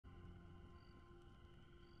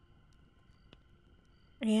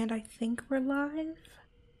And I think we're live.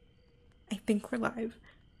 I think we're live.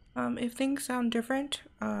 If things sound different,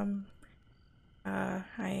 I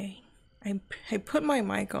put my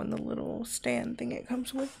mic on the little stand thing it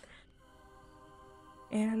comes with,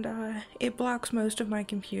 and it blocks most of my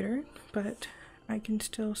computer, but I can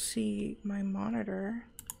still see my monitor.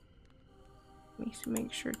 Let me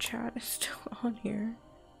make sure chat is still on here.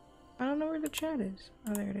 I don't know where the chat is.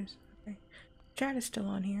 Oh, there it is. Okay, chat is still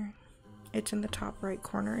on here. It's in the top right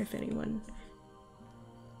corner. If anyone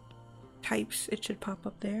types, it should pop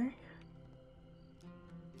up there.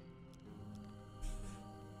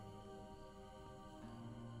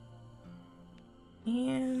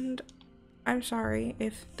 And I'm sorry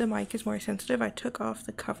if the mic is more sensitive. I took off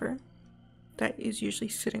the cover that is usually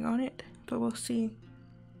sitting on it, but we'll see.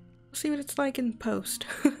 We'll see what it's like in post.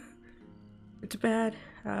 It's bad.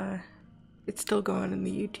 It's still going in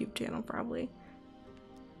the YouTube channel probably.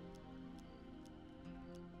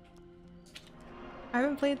 I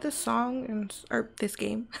haven't played this song or this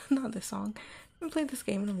game, not this song. I haven't played this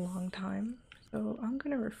game in a long time, so I'm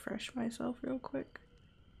gonna refresh myself real quick.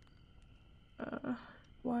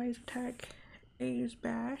 Y is attack, A is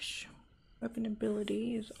bash, weapon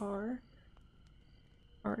ability is R,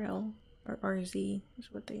 RL, or RZ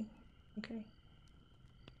is what they, okay.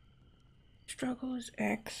 Struggle is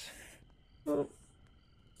X. Oh,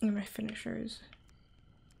 and my finisher is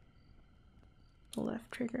the left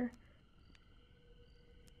trigger.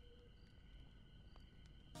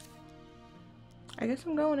 I guess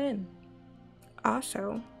I'm going in.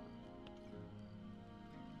 Also,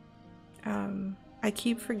 I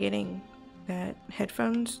keep forgetting that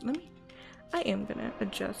headphones, I am gonna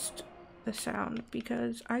adjust the sound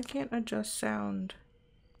because I can't adjust sound.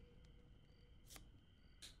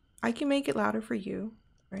 I can make it louder for you,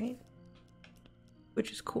 right?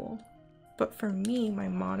 Which is cool. But for me, my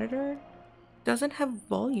monitor doesn't have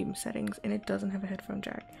volume settings and it doesn't have a headphone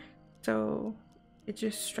jack. So it's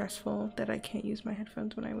just stressful that I can't use my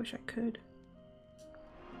headphones when I wish I could.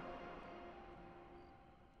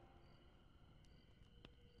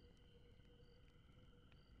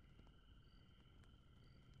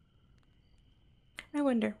 I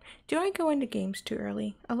wonder, do I go into games too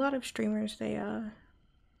early? A lot of streamers, they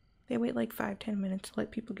wait like 5-10 minutes to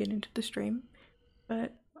let people get into the stream.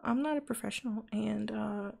 But I'm not a professional, and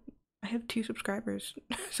I have 2 subscribers,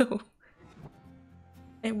 so,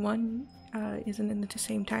 and one isn't in the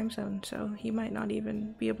same time zone, so he might not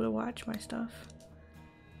even be able to watch my stuff.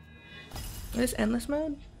 This endless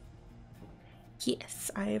mode? Yes,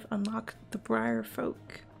 I have unlocked the Briar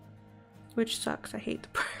Folk, which sucks. I hate the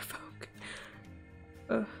Briar Folk.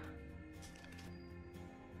 Ugh.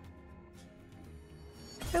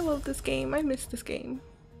 I love this game. I miss this game.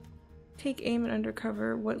 Take aim and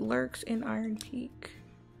undercover what lurks in Iron Peak.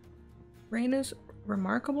 Raina's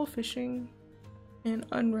remarkable fishing and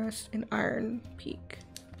unrest in Iron Peak.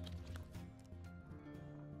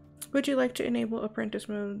 Would you like to enable apprentice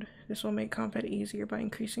mode? This will make combat easier by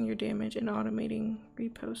increasing your damage and automating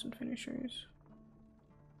reposts and finishers.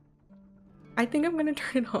 I think I'm gonna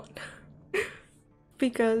turn it on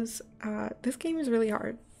because this game is really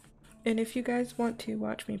hard. And if you guys want to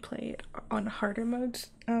watch me play it on harder modes,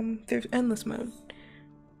 there's endless mode.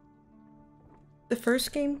 The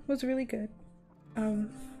first game was really good.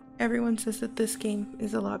 Everyone says that this game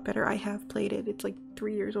is a lot better. I have played it. It's like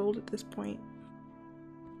 3 years old at this point.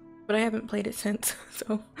 But I haven't played it since,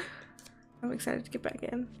 so I'm excited to get back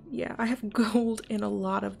in. Yeah, I have gold in a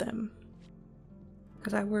lot of them.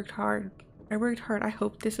 Because I worked hard. I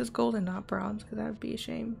hope this is gold and not bronze, because that would be a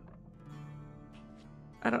shame.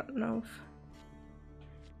 I don't know if...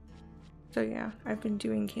 So yeah, I've been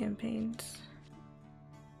doing campaigns.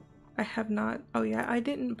 I have not... Oh yeah, I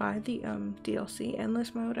didn't buy the DLC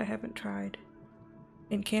Endless Mode. I haven't tried.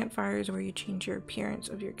 And Campfire is where you change your appearance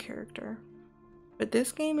of your character. But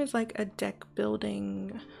this game is like a deck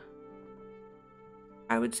building...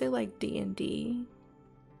 I would say like D&D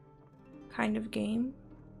kind of game.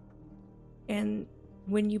 And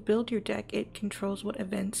when you build your deck, it controls what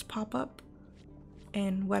events pop up.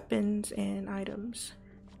 And weapons and items.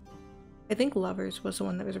 I think Lovers was the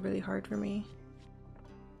one that was really hard for me.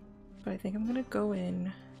 But I think I'm gonna go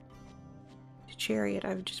in to Chariot.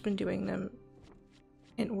 I've just been doing them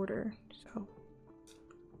in order, so.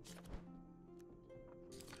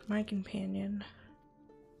 My companion.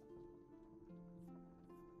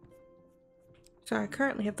 So I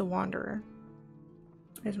currently have the Wanderer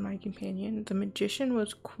as my companion. The Magician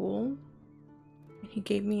was cool. He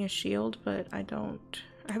gave me a shield, but I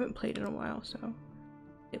haven't played in a while, so.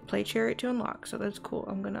 Play Chariot to unlock, so that's cool.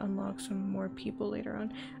 I'm gonna unlock some more people later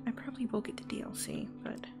on. I probably will get the DLC,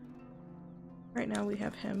 but Right now we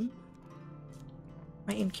have him.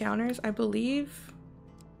 My encounters, I believe,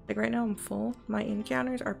 like right now I'm full. My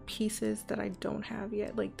encounters are pieces that I don't have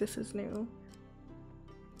yet. Like this is new.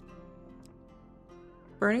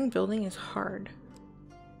 Burning building is hard.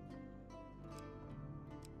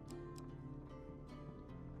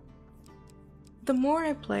 The more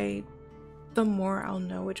I play, the more I'll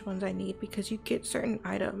know which ones I need because you get certain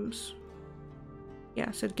items.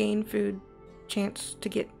 Yeah, so gain food, chance to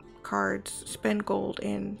get cards, spend gold,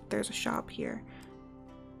 and there's a shop here.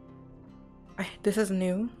 This is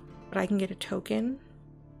new, but I can get a token,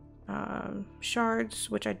 shards,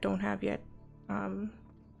 which I don't have yet, the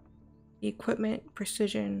equipment,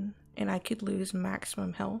 precision, and I could lose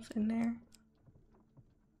maximum health in there.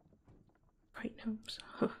 Right,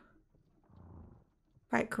 no.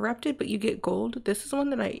 Right, corrupted, but you get gold. This is one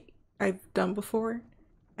that I've done before.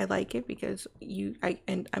 I like it because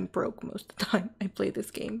I'm broke most of the time I play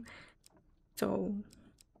this game. So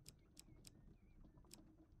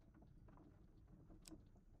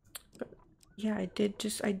but yeah, I did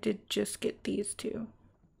just get these two.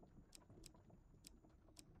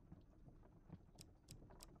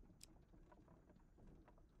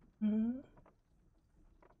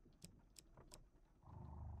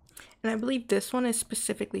 And I believe this one is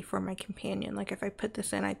specifically for my companion. Like if I put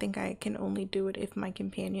this in, I think I can only do it if my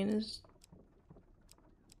companion is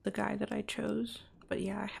the guy that I chose. But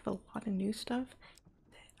yeah, I have a lot of new stuff.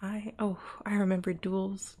 I remember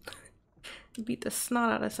duels. Beat the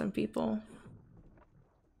snot out of some people.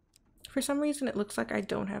 For some reason it looks like I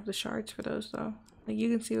don't have the shards for those though. Like you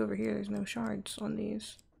can see over here there's no shards on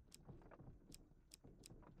these.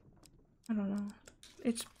 I don't know.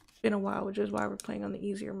 It's been a while, which is why we're playing on the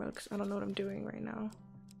easier mode because I don't know what I'm doing right now.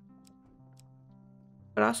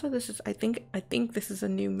 But also this is I think this is a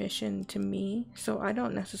new mission to me, so I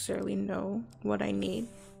don't necessarily know what I need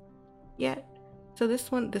yet. So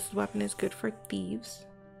this weapon is good for thieves.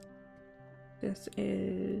 This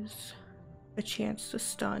is a chance to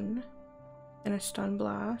stun and a stun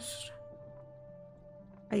blast.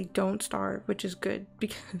 I don't starve, which is good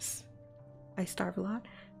because I starve a lot.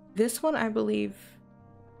 This one, I believe,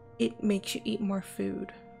 it makes you eat more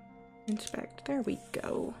food. Inspect. There we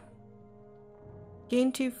go.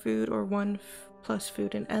 Gain 2 food or 1 plus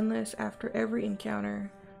food in endless after every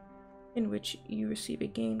encounter in which you receive a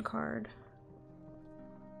gain card.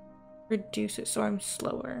 Reduce it so I'm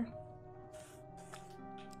slower.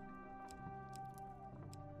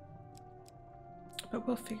 But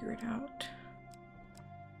we'll figure it out.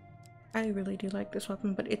 I really do like this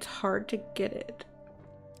weapon, but it's hard to get it.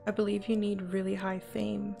 I believe you need really high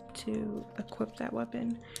fame to equip that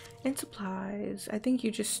weapon. And supplies. I think you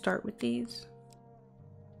just start with these.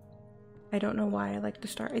 I don't know why I like to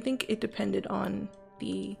start. I think it depended on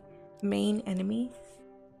the main enemy.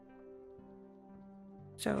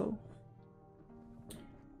 So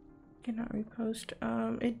cannot repost.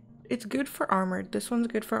 It's good for armored. This one's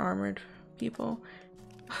good for armored people.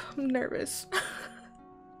 I'm nervous.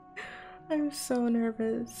 I'm so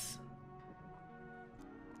nervous.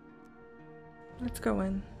 Let's go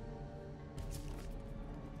in.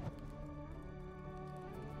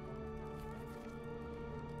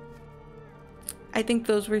 I think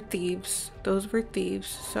those were thieves. Those were thieves,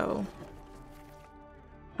 so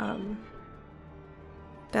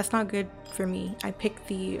that's not good for me. I picked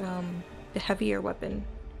the heavier weapon.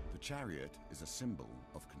 The chariot is a symbol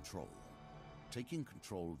of control. Taking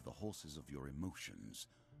control of the horses of your emotions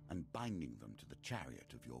and binding them to the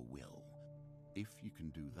chariot of your will. If you can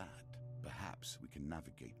do that, perhaps we can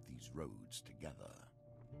navigate these roads together.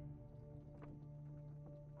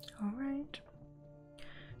 All right.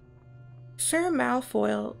 Sir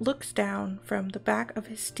Malfoy looks down from the back of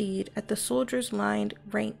his steed at the soldiers lined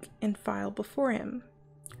rank and file before him.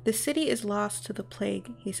 The city is lost to the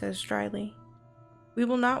plague, he says dryly. We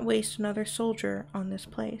will not waste another soldier on this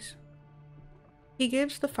place. He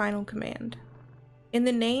gives the final command. In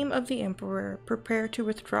the name of the Emperor, prepare to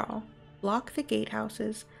withdraw. Block the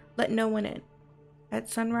gatehouses, let no one in. At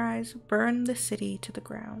sunrise, burn the city to the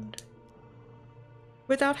ground.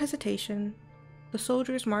 Without hesitation, the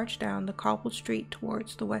soldiers march down the cobbled street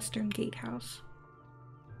towards the western gatehouse.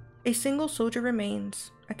 A single soldier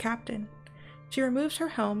remains, a captain. She removes her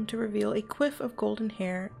helm to reveal a quiff of golden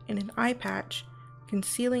hair and an eye patch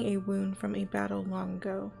concealing a wound from a battle long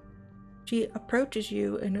ago. She approaches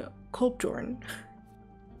you in Kolbjorn.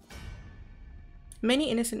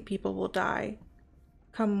 Many innocent people will die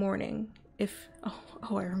come morning if...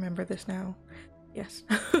 Oh, I remember this now. Yes.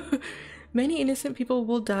 Many innocent people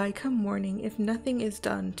will die come morning if nothing is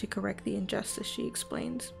done to correct the injustice, she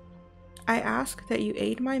explains. I ask that you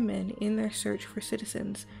aid my men in their search for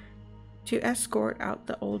citizens to escort out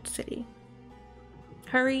the old city.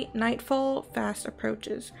 Hurry, nightfall fast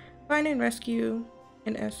approaches. Find and rescue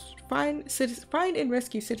citizens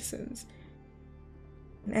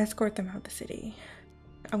and escort them out the city.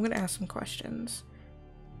 I'm gonna ask some questions.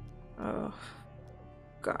 Oh,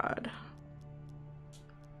 God.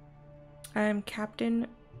 I am Captain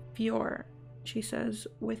Fior, she says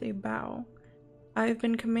with a bow. I have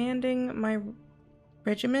been commanding my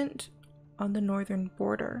regiment on the northern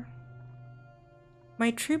border.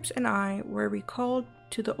 My troops and I were recalled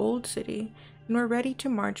to the old city and were ready to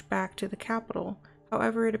march back to the capital.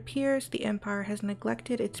 However, it appears the Empire has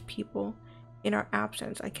neglected its people. In our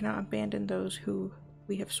absence, I cannot abandon those who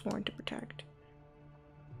we have sworn to protect.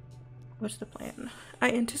 What's the plan?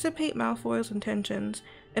 I anticipate Malfoy's intentions,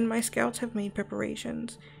 and my scouts have made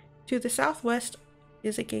preparations. To the southwest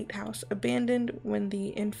is a gatehouse, abandoned when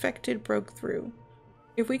the infected broke through.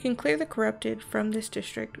 If we can clear the corrupted from this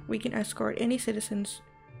district, we can escort any citizens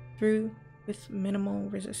through with minimal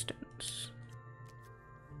resistance.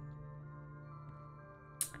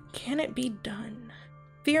 Can it be done?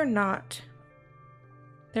 Fear not.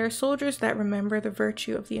 There are soldiers that remember the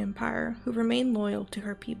virtue of the Empire, who remain loyal to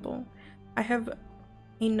her people. I have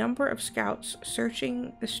a number of scouts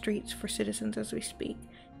searching the streets for citizens as we speak.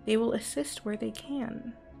 They will assist where they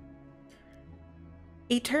can.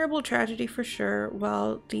 A terrible tragedy for sure.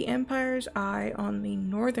 While the Empire's eye on the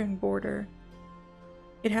northern border,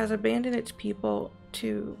 it has abandoned its people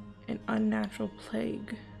to an unnatural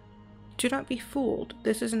plague. Do not be fooled.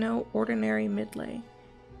 This is no ordinary midlay.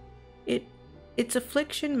 Its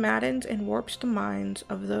affliction maddens and warps the minds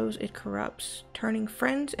of those it corrupts, turning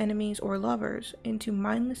friends, enemies, or lovers into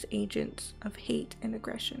mindless agents of hate and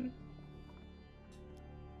aggression.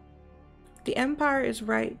 The Empire is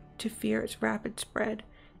right to fear its rapid spread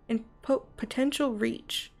and potential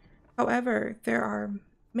reach. However, there are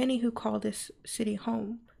many who call this city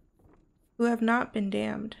home, who have not been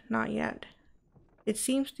damned, not yet. It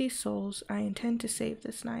seems these souls I intend to save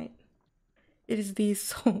this night. It is these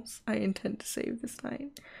souls I intend to save this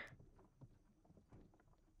night.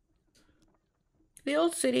 The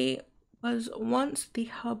old city was once the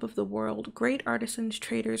hub of the world. Great artisans,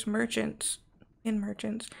 traders, merchants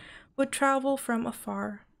would travel from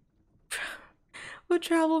far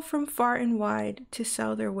and wide to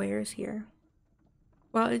sell their wares here.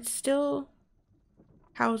 While it still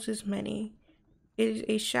houses many, it is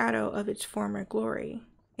a shadow of its former glory,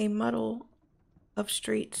 a muddle of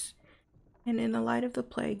streets, and in the light of the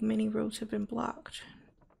plague, many roads have been blocked.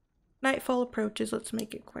 Nightfall approaches. Let's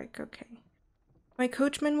make it quick. Okay. My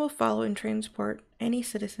coachman will follow and transport any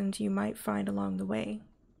citizens you might find along the way.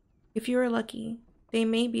 If you are lucky, they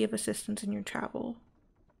may be of assistance in your travel.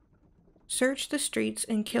 Search the streets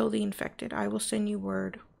and kill the infected. I will send you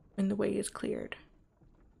word when the way is cleared.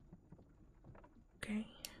 Okay.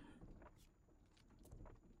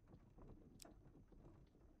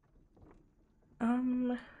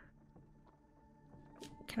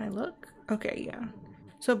 Can I look? Okay, yeah.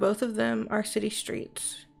 So both of them are city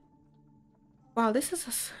streets. Wow, this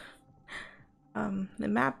is the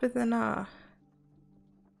map is in I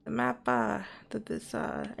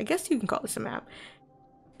guess you can call this a map.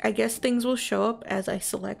 I guess things will show up as I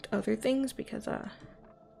select other things because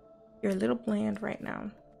you're a little bland right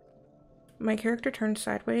now. My character turned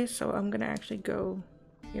sideways, so I'm gonna actually go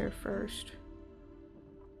here first.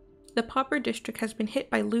 The Pauper district has been hit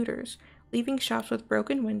by looters, leaving shops with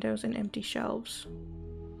broken windows and empty shelves.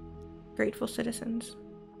 Grateful citizens.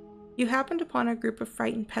 You happened upon a group of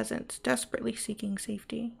frightened peasants, desperately seeking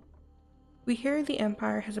safety. We hear the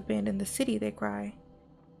Empire has abandoned the city, they cry.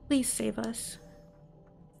 Please save us.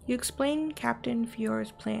 You explain Captain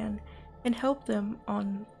Fior's plan and help them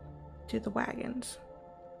on to the wagons.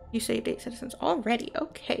 You saved 8 citizens already.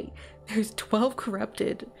 Okay. There's 12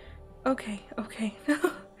 corrupted. Okay.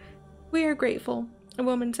 We are grateful, a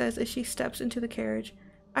woman says as she steps into the carriage.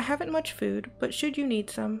 I haven't much food, but should you need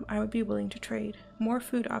some, I would be willing to trade. More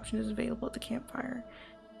food options available at the campfire.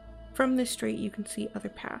 From this street, you can see other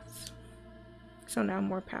paths. So now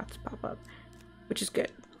more paths pop up, which is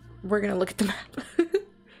good. We're gonna look at the map.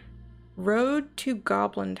 Road to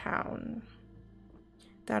Goblin Town.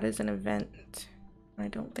 That is an event. I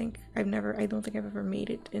don't think I've ever made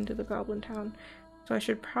it into the Goblin Town. So I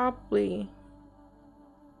should probably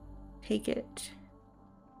take it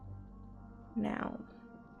now.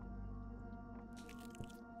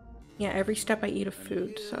 Yeah, every step I eat of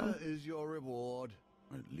food, so. Is your reward,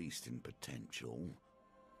 at least in potential.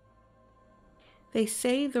 They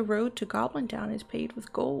say the road to Goblin Town is paved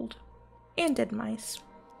with gold and dead mice.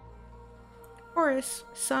 Horace,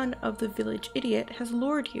 son of the village idiot, has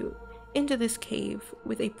lured you. into this cave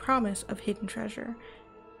with a promise of hidden treasure.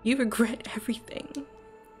 You regret everything.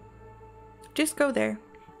 Just go there.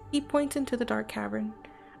 He points into the dark cavern.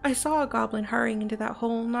 I saw a goblin hurrying into that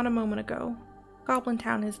hole not a moment ago. Goblin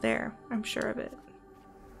Town is there, I'm sure of it.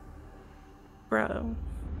 Bro.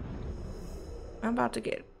 I'm about to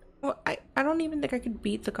get... Well, I don't even think I could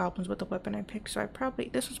beat the goblins with the weapon I picked, so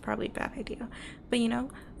this was probably a bad idea. But you know,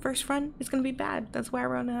 first run is gonna be bad. That's why I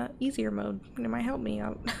run a easier mode, and it might help me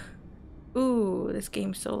out. Ooh, this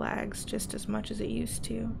game still lags just as much as it used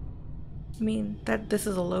to. I mean, this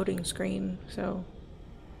is a loading screen, so...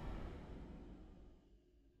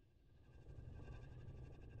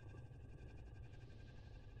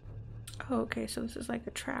 Oh, okay, so this is like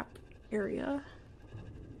a trap area.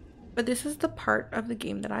 But this is the part of the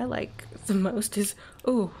game that I like the most is...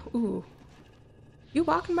 Ooh. You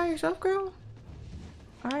walking by yourself, girl?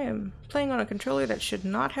 I am playing on a controller that should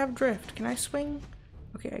not have drift. Can I swing?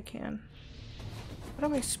 Okay, I can. How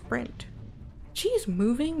do I sprint? She's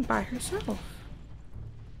moving by herself.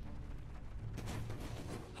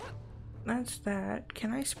 That's that.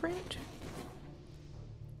 Can I sprint?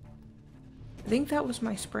 I think that was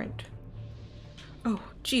my sprint. Oh,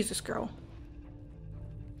 Jesus, girl.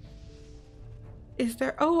 Is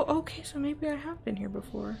there... Oh, okay, so maybe I have been here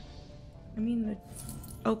before. I mean,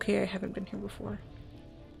 okay, I haven't been here before.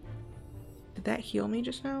 Did that heal me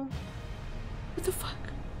just now? What the fuck?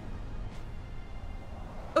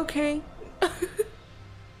 Okay.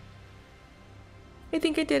 I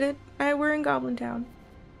think I did it. We're in Goblin Town.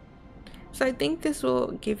 So I think this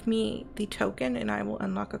will give me the token and I will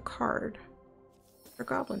unlock a card for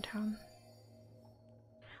Goblin Town.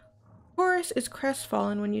 Horace is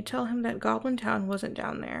crestfallen when you tell him that Goblin Town wasn't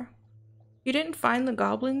down there. You didn't find the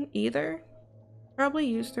goblin either? Probably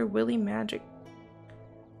used their willy magic.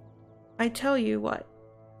 I tell you what,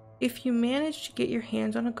 if you manage to get your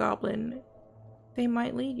hands on a goblin, they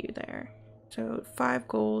might lead you there. So 5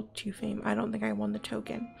 gold, 2 fame. I don't think I won the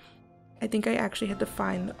token. I think I actually had to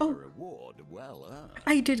find the... Oh!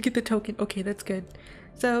 I did get the token. Okay, that's good.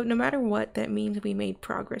 So no matter what, that means we made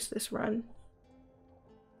progress this run.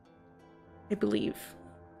 I believe.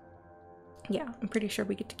 Yeah, I'm pretty sure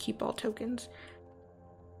we get to keep all tokens.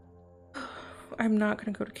 I'm not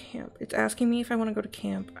gonna go to camp. It's asking me if I want to go to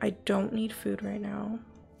camp. I don't need food right now.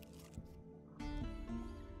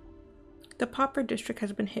 The Pauper district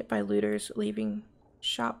has been hit by looters, leaving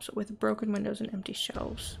shops with broken windows and empty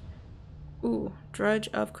shelves. Ooh, Drudge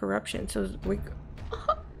of Corruption. So we...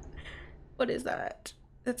 What is that?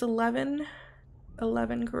 That's 11.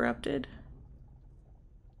 11 corrupted.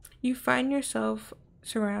 You find yourself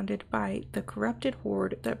surrounded by the corrupted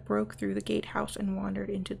horde that broke through the gatehouse and wandered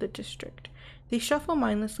into the district. They shuffle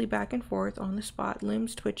mindlessly back and forth on the spot,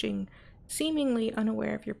 limbs twitching, seemingly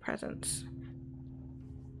unaware of your presence.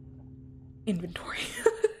 Inventory.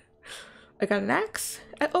 I got an axe.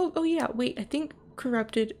 Oh yeah, wait, I think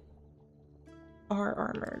corrupted are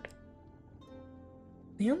armored.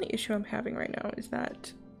 The only issue I'm having right now is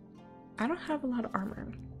that I don't have a lot of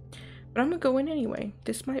armor. But I'm gonna go in anyway.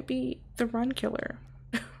 This might be the run killer.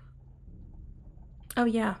 Oh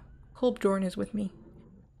yeah, Kolbjorn is with me.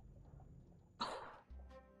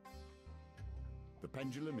 The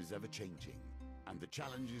pendulum is ever changing, and the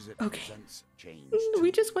challenges it Okay. presents change.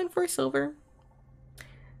 We just went for silver.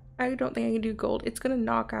 I don't think I can do gold. It's gonna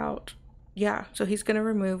knock out. Yeah, so he's gonna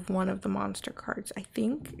remove one of the monster cards. I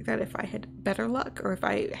think that if I had better luck, or if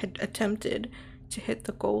I had attempted to hit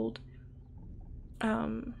the gold,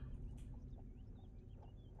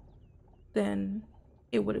 then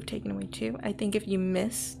it would have taken away 2. I think if you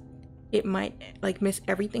miss, it might like miss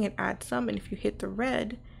everything and add some, and if you hit the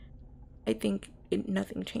red, I think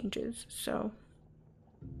nothing changes. So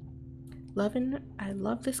I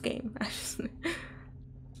love this game.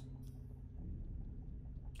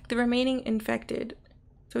 The remaining infected,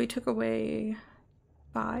 so he took away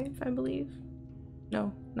 5, I believe.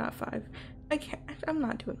 No, not 5. I'm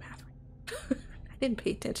not doing math right. I didn't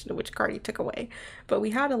pay attention to which card he took away, but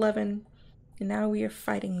we had 11 and now we are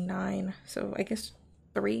fighting 9, so I guess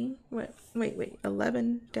 3. Wait,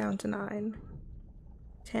 11 down to 9,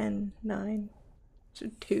 10, 9,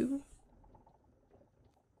 so 2.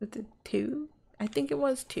 Was it 2? I think it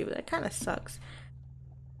was 2. That kind of sucks,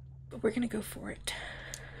 but we're gonna go for it.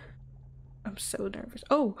 I'm so nervous.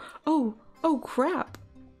 Oh crap.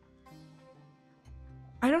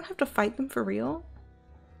 I don't have to fight them for real?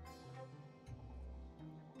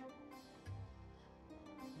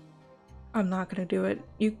 I'm not gonna do it.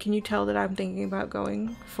 Can you tell that I'm thinking about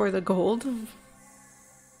going for the gold? I'm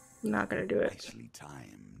not gonna do it. Nicely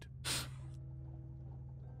timed.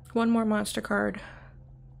 One more monster card.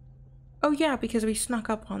 Oh yeah, because we snuck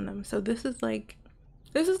up on them. So this is like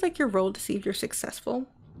your role to see if you're successful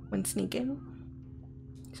when sneaking.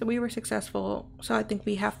 So we were successful, so I think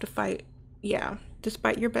we have to fight. Yeah,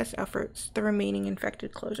 despite your best efforts, the remaining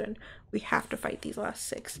infected clone, we have to fight these last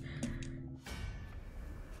 6.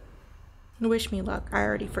 Wish me luck. I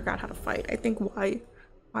already forgot how to fight. I think Y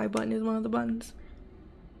button is one of the buttons.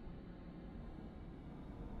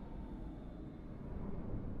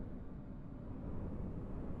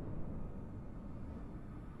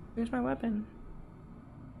 Here's my weapon.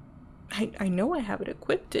 I know I have it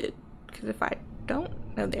equipped, because if I don't,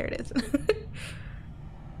 no, there it is.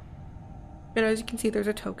 But as you can see, there's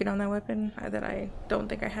a token on that weapon that I don't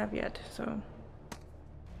think I have yet, so.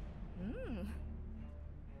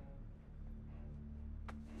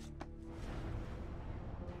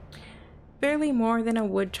 Barely more than a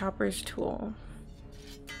wood chopper's tool.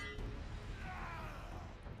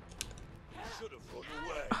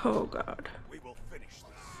 Oh god. We will finish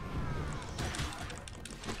this.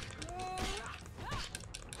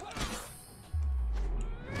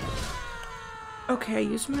 Okay, I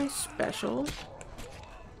used my special.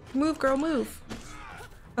 Move, girl, move.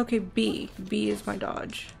 Okay, B. B is my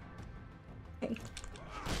dodge. Okay.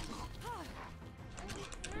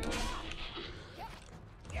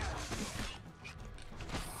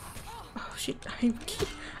 Oh shit,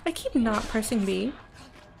 I keep not pressing B.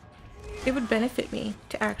 It would benefit me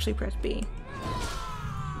to actually press B.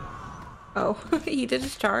 Oh, he did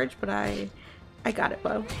his charge, but I got it,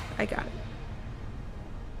 Bo. I got it.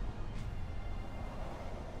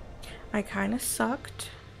 I kind of sucked.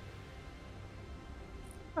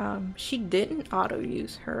 She didn't auto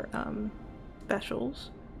use her specials,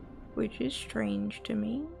 which is strange to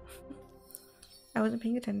me. I wasn't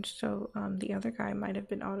paying attention, so the other guy might have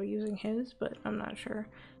been auto using his, but I'm not sure.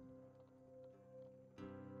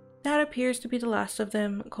 That appears to be the last of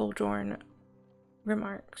them, Coldjorn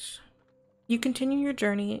remarks. You continue your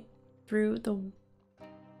journey through the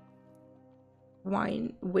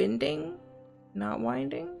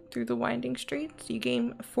through the winding streets. You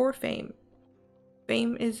gain 4 fame.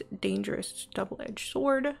 Fame is dangerous double-edged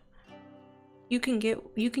sword. You can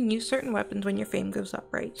use certain weapons when your fame goes up,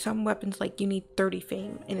 right? Some weapons, like, you need 30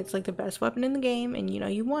 fame, and it's like the best weapon in the game, and you know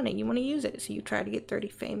you want it, you want to use it, so you try to get 30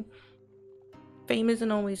 fame. Fame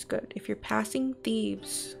isn't always good. If you're passing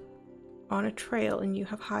thieves on a trail and you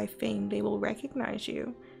have high fame, they will recognize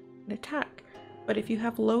you and attack. But if you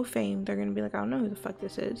have low fame, they're gonna be like, I don't know who the fuck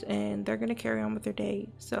this is, and they're gonna carry on with their day.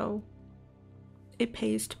 So it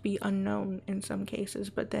pays to be unknown in some cases,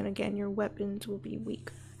 but then again, your weapons will be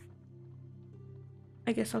weak.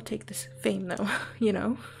 I guess I'll take this fame though, you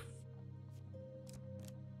know?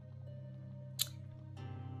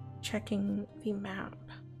 Checking the map.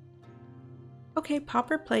 Okay,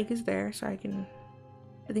 Pauper Plague is there, so I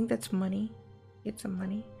think that's money. Get some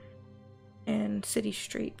money. And city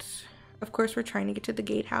streets. Of course, we're trying to get to the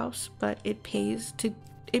gatehouse, but it pays to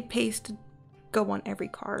go on every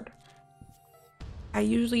card. I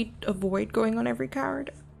usually avoid going on every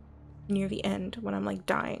card near the end when I'm like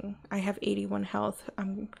dying. I have 81 health.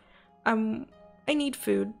 I need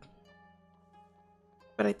food,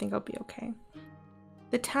 but I think I'll be okay.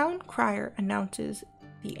 The town crier announces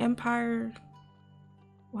the Empire.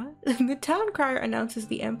 What? The town crier announces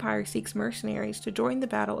the Empire seeks mercenaries to join the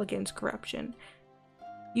battle against corruption.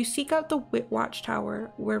 You seek out the Wit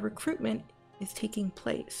Watchtower where recruitment is taking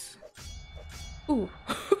place. Ooh.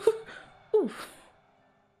 Ooh.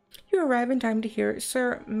 You arrive in time to hear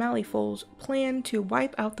Sir Malefol's plan to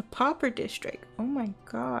wipe out the Pauper District. Oh my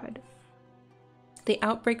god. The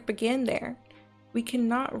outbreak began there. We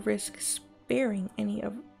cannot risk sparing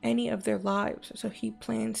any of their lives, so he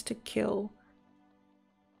plans to kill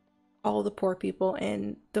all the poor people.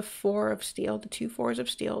 And the 4 of steel, the 2 4s of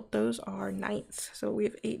steel, those are knights. So we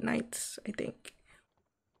have 8 knights, I think.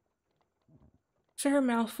 Sir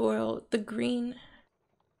Malfoy the Green.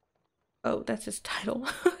 Oh, that's his title.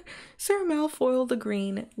 Sir Malfoy the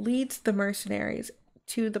Green leads the mercenaries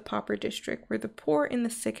to the Pauper District, where the poor and the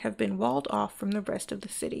sick have been walled off from the rest of the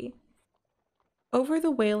city. Over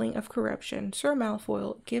the wailing of corruption, Sir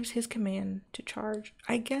Malfoy gives his command to charge.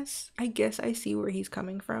 I guess I see where he's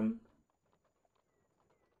coming from.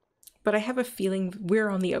 But I have a feeling we're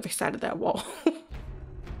on the other side of that wall.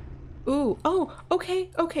 Ooh, oh,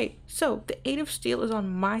 okay. So the 8 of steel is on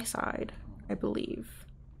my side, I believe.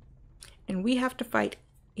 And we have to fight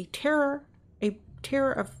a terror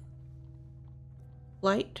of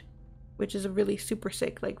light, which is a really super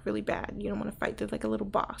sick, like really bad. You don't want to fight the like a little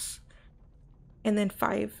boss. And then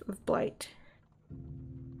 5 of blight.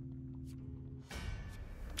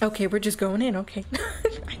 Okay, we're just going in, okay.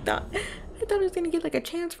 I I thought I was gonna get like a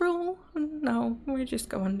chance roll. No, we're just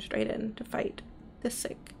going straight in to fight the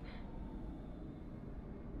sick.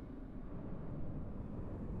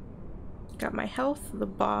 Got my health, the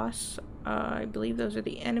boss. I believe those are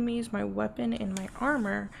the enemies, my weapon, and my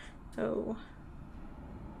armor. So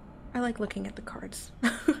I like looking at the cards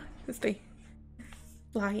as they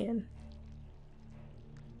fly in.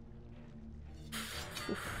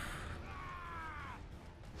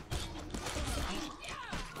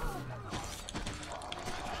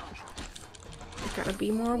 Gotta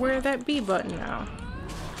be more aware of that B button now.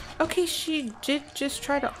 Okay, she did just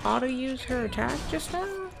try to auto use her attack just now?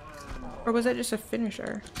 Or was that just a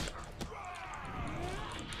finisher?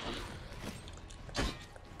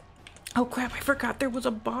 Oh crap, I forgot there was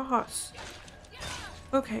a boss.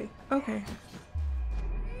 Okay, okay.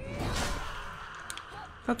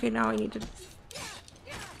 Okay, now I need to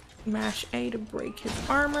mash A to break his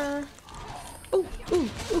armor. Ooh, ooh,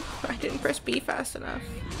 ooh, I didn't press B fast enough.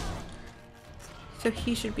 So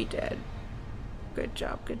he should be dead. Good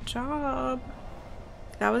job, good job.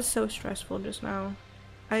 That was so stressful just now.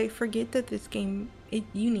 I forget that this game,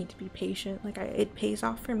 you need to be patient. Like, it pays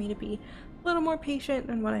off for me to be a little more patient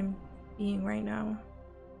than what I'm being right now.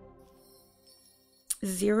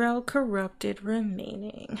 0 corrupted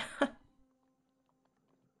remaining.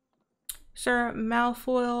 Sir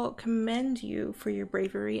Malfoy commends you for your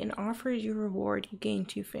bravery and offers you reward. You gain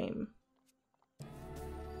 2 fame.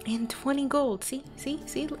 And 20 gold. See?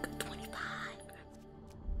 Look at 25.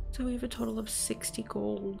 So we have a total of 60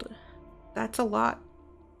 gold. That's a lot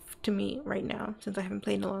to me right now. Since I haven't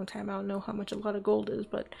played in a long time, I don't know how much a lot of gold is,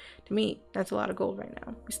 but to me, that's a lot of gold right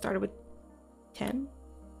now. We started with 10,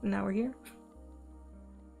 and now we're here.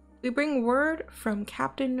 We bring word from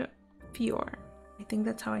Captain Fior. I think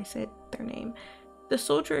that's how I said their name. The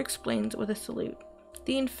soldier explains with a salute.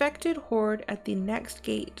 The infected horde at the next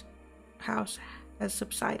gate house has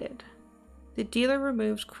subsided. The dealer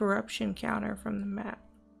removes corruption counter from the map.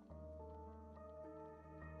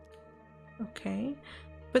 Okay.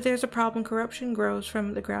 But there's a problem. Corruption grows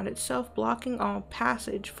from the ground itself, blocking all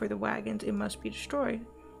passage for the wagons. It must be destroyed.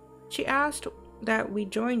 She asked that we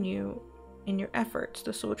join you in your efforts,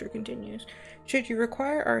 the soldier continues. Should you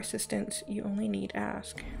require our assistance, you only need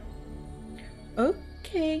ask.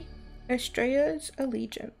 Okay. Estrella's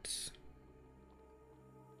allegiance.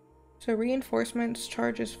 So reinforcements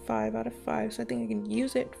charges 5 out of 5, so I think I can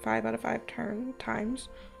use it 5 out of 5 times.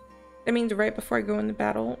 That means right before I go into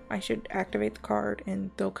battle, I should activate the card and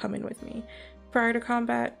they'll come in with me. Prior to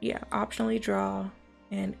combat, yeah, optionally draw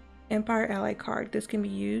an Empire Ally card. This can be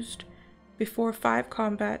used before 5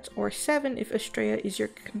 combats or 7 if Estrella is your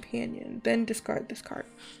companion. Then discard this card.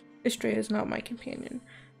 Estrella is not my companion.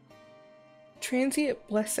 Transient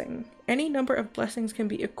blessing. Any number of blessings can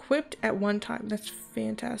be equipped at one time. That's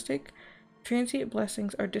fantastic. Transient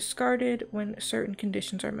blessings are discarded when certain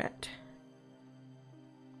conditions are met.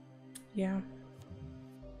 Yeah.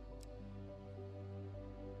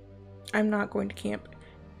 I'm not going to camp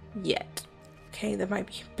yet. Okay, that might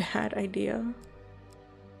be a bad idea.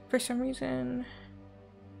 For some reason,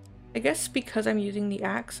 I guess because I'm using the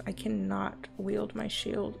axe, I cannot wield my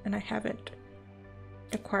shield, and I haven't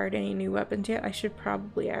acquired any new weapons yet. I should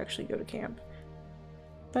probably actually go to camp.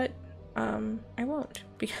 But, I won't,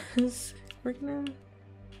 because we're gonna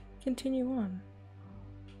continue on.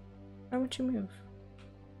 Why won't you move?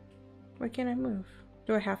 Why can't I move?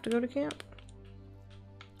 Do I have to go to camp?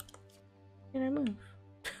 Can I move?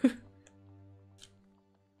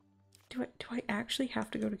 Do I actually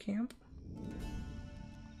have to go to camp?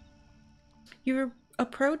 You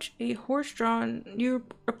approach a horse-drawn... You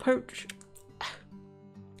approach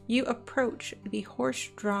the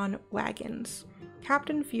horse-drawn wagons.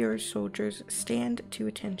 Captain Fior's soldiers stand to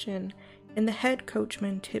attention, and the head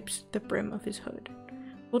coachman tips the brim of his hood.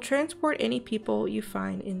 We'll transport any people you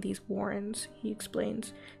find in these warrens, he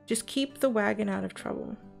explains. Just keep the wagon out of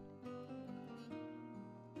trouble.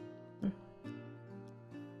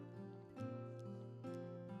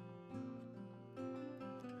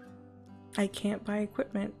 I can't buy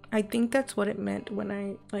equipment. I think that's what it meant when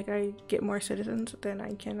I get more citizens, then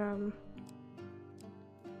I can,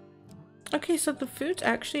 Okay, so the food's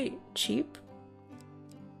actually cheap.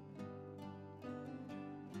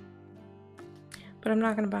 But I'm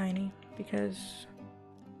not gonna buy any because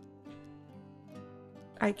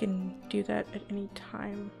I can do that at any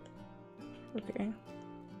time. Okay.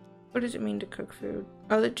 What does it mean to cook food?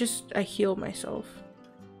 Oh, that just, I heal myself.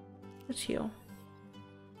 Let's heal.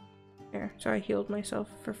 There, so I healed myself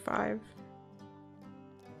for 5.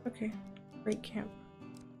 Okay, great camp.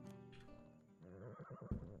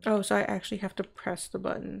 Oh, so I actually have to press the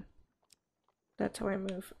button. That's how I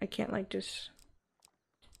move. I can't like just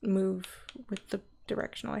move with the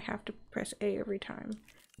directional. I have to press A every time.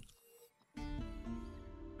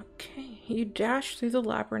 Okay, you dash through the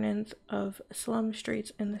labyrinth of slum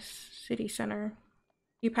streets in the city center.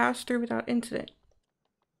 You pass through without incident.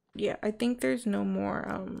 Yeah, I think there's no more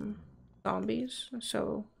zombies,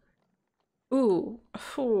 so ooh,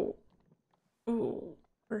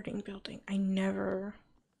 burning building. I never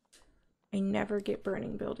get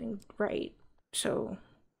burning building right. So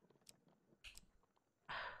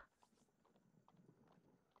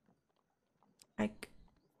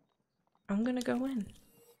I'm gonna go in.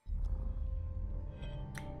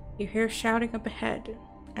 You hear shouting up ahead.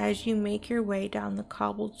 As you make your way down the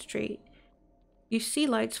cobbled street, you see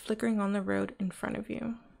lights flickering on the road in front of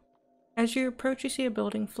you. As you approach, you see a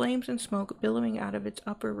building, flames and smoke billowing out of its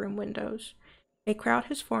upper room windows. A crowd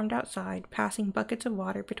has formed outside, passing buckets of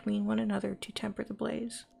water between one another to temper the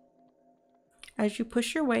blaze. As you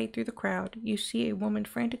push your way through the crowd, you see a woman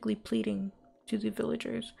frantically pleading to the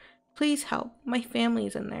villagers. Please help. My family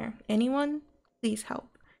is in there. Anyone? Please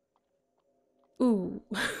help. Ooh.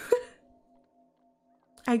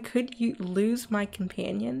 I could lose my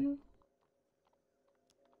companion.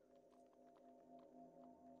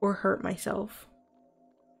 Or hurt myself.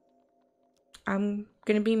 I'm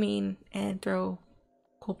gonna be mean and throw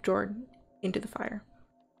Kolbjorn into the fire.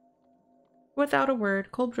 Without a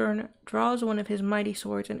word, Kolbjorn draws one of his mighty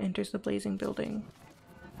swords and enters the blazing building.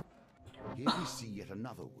 Here we see yet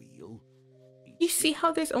another wheel. You see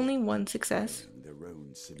how there's only one success? Their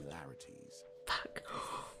own similarities. Fuck.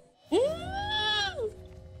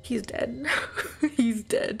 He's dead. He's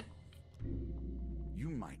dead. You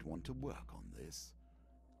might want to work on this.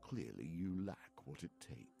 Clearly you lack what it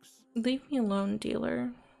takes. Leave me alone,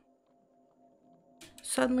 dealer.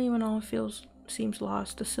 Suddenly, when all seems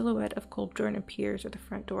lost, the silhouette of Kolbjorn appears at the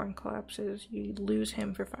front door and collapses. You lose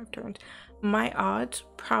him for 5 turns. My odds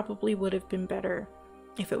probably would have been better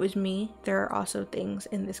if it was me. There are also things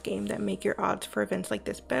in this game that make your odds for events like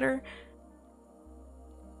this better.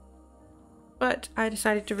 But I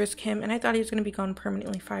decided to risk him, and I thought he was going to be gone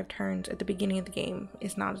permanently. 5 turns at the beginning of the game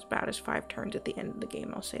is not as bad as 5 turns at the end of the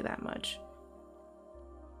game, I'll say that much.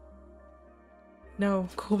 No,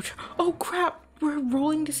 Kolbjorn. Oh crap! We're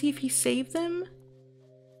rolling to see if he saved them?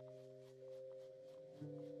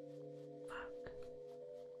 Fuck.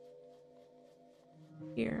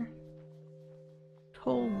 Here.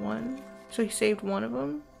 Toll 1. So he saved one of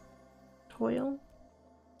them? Toil?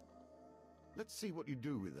 Let's see what you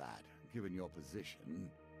do with that, given your position.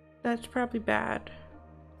 That's probably bad.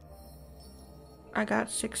 I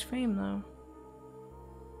got 6 fame though.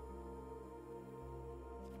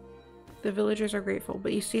 The villagers are grateful,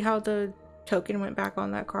 but you see how the token went back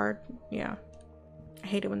on that card? Yeah. I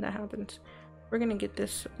hate it when that happens. We're gonna get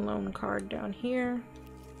this lone card down here.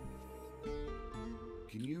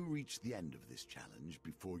 Can you reach the end of this challenge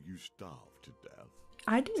before you starve to death?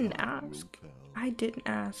 I didn't ask. I didn't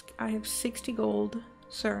ask. I have 60 gold,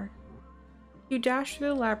 sir. You dash through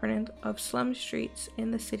the labyrinth of slum streets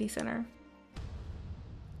in the city center.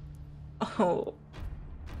 Oh.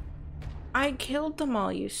 I killed them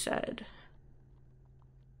all, you said.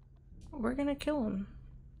 We're gonna kill him.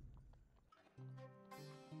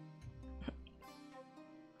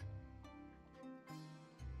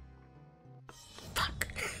 Fuck.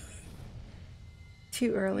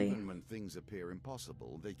 Too early. Even when things appear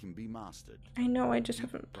impossible, they can be mastered. I know, I just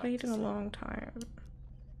haven't played in a long time.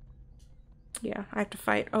 Yeah, I have to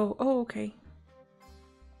fight. Oh, okay.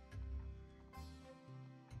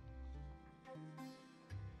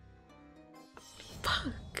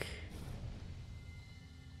 Fuck.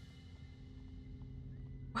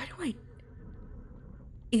 Why do I...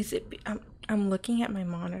 Is it... I'm looking at my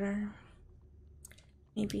monitor.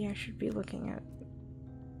 Maybe I should be looking at...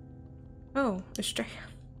 Oh, a strike.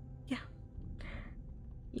 Yeah.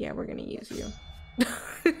 Yeah, we're gonna use you.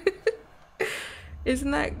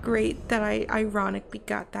 Isn't that great that I ironically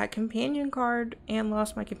got that companion card and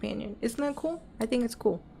lost my companion? Isn't that cool? I think it's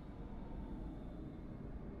cool.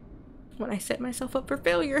 When I set myself up for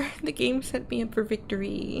failure, the game set me up for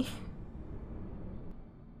victory.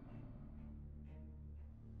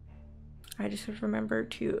 I just have to remember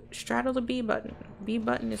to straddle the B button. B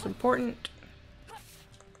button is important.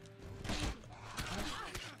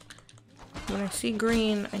 When I see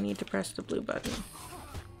green, I need to press the blue button.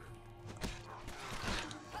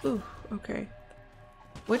 Ooh, okay.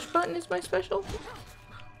 Which button is my special?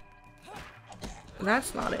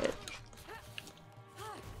 That's not it.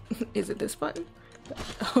 Is it this button?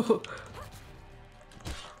 Oh.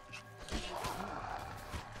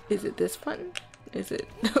 Is it this button? Is it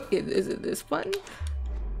is it this button?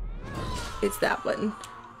 It's that button.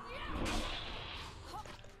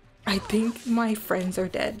 I think my friends are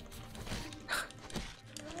dead.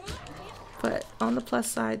 But on the plus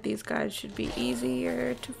side, these guys should be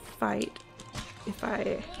easier to fight if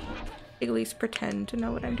I at least pretend to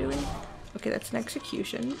know what I'm doing. Okay, that's an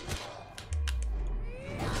execution.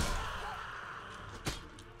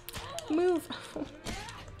 Move!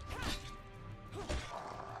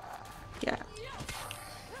 Yeah.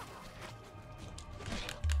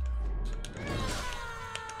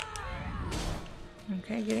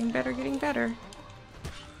 Okay, getting better, getting better.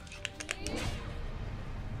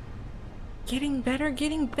 Getting better,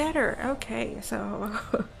 getting better. Okay, so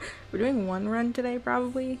we're doing one run today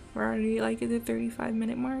probably. We're already like at the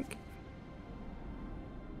 35-minute mark.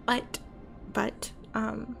 But,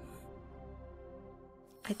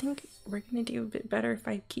 I think we're gonna do a bit better if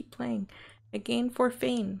I keep playing. A gain for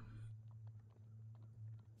Fane.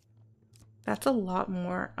 That's a lot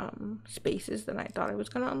more spaces than I thought I was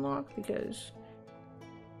gonna unlock because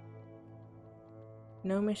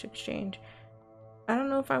Gnomish exchange. I don't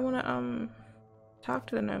know if I wanna talk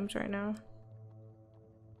to the gnomes right now.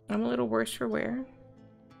 I'm a little worse for wear.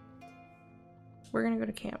 We're gonna go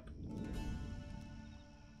to camp.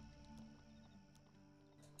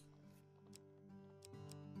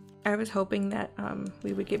 I was hoping that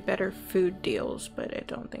we would get better food deals, but I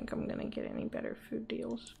don't think I'm gonna get any better food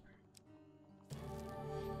deals.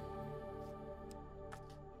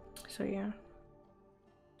 So yeah.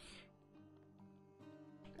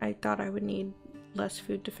 I thought I would need less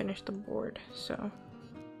food to finish the board, so.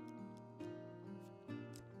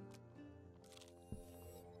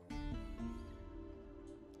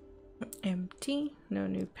 Empty, no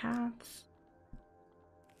new paths.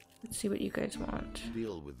 Let's see what you guys want.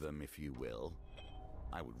 Deal with them if you will.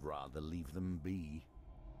 I would rather leave them be.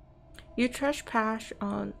 You trespass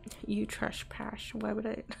on you trespass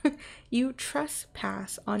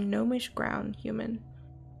on gnomish ground, human.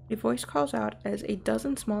 A voice calls out as a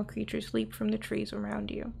dozen small creatures leap from the trees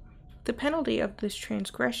around you. The penalty of this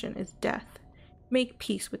transgression is death. Make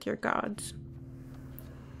peace with your gods.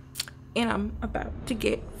 And I'm about to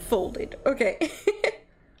get folded. Okay.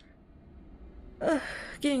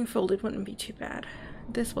 Getting folded wouldn't be too bad.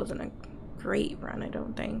 This wasn't a great run, I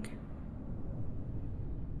don't think.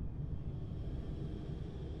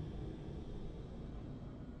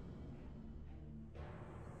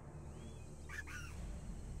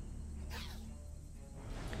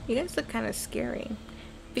 You guys look kind of scary.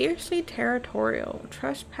 Fiercely territorial,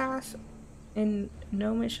 trespass in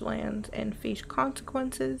gnomish lands and face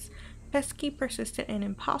consequences. Pesky, persistent, and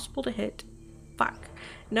impossible to hit. Fuck.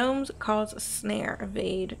 Gnomes cause a snare.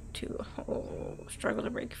 Evade to struggle to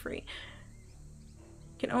break free.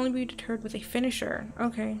 Can only be deterred with a finisher.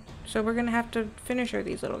 Okay, so we're gonna have to finisher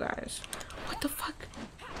these little guys. What the fuck?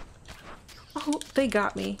 Oh, they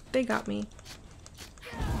got me. They got me.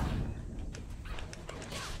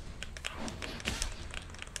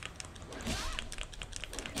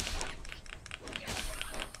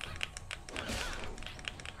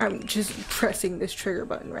 I'm just pressing this trigger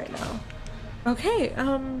button right now. Okay,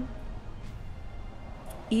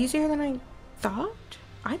 easier than I thought?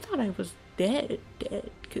 I thought I was dead,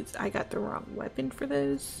 because I got the wrong weapon for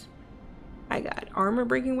this. I got armor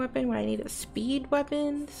breaking weapon when I need a speed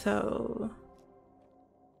weapon, so...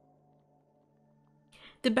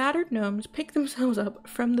 The battered gnomes pick themselves up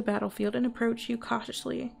from the battlefield and approach you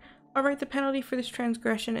cautiously. Alright, the penalty for this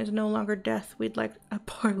transgression is no longer death. We'd like a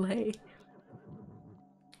parlay.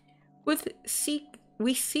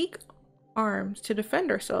 We seek arms to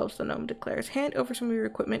defend ourselves, the gnome declares. Hand over some of your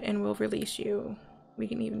equipment and we'll release you. We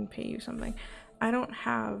can even pay you something.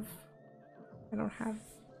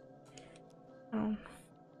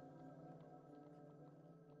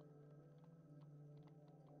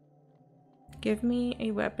 Give me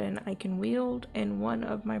a weapon I can wield and one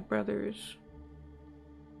of my brothers.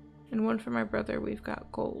 And one for my brother, we've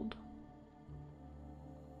got gold.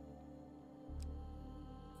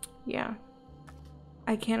 Yeah.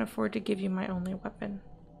 I can't afford to give you my only weapon.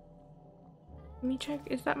 Let me check.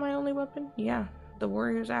 Is that my only weapon? Yeah. The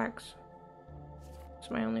warrior's axe.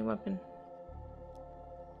 It's my only weapon.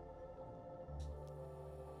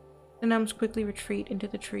 The gnomes quickly retreat into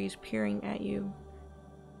the trees, peering at you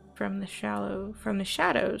from the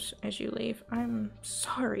shadows as you leave. I'm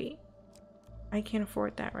sorry. I can't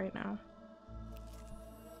afford that right now.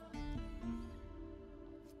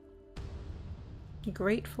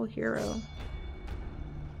 Grateful hero.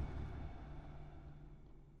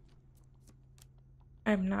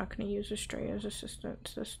 I'm not going to use Astray as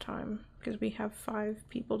assistant this time because we have 5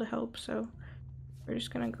 people to help, so we're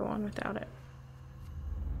just going to go on without it.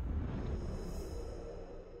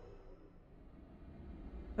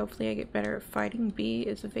 Hopefully I get better at fighting. B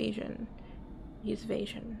is evasion. B is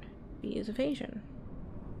evasion. B is evasion.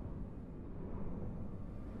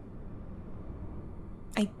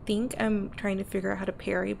 I think I'm trying to figure out how to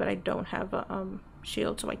parry, but I don't have a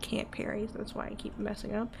shield, so I can't parry. So that's why I keep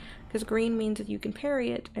messing up. Because green means that you can parry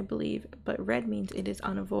it, I believe, but red means it is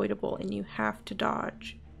unavoidable and you have to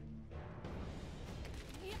dodge.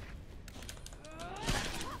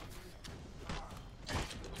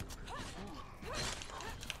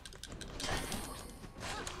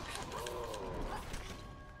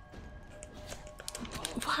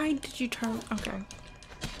 Why did you turn? Okay.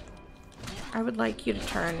 I would like you to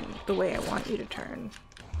turn the way I want you to turn.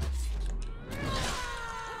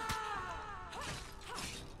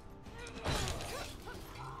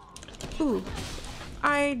 Ooh,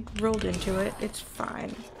 I rolled into it. It's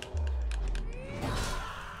fine.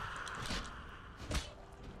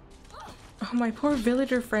 Oh, my poor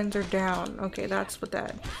villager friends are down. Okay, that's what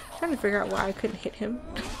that. I'm trying to figure out why I couldn't hit him.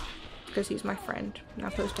 Because he's my friend. I'm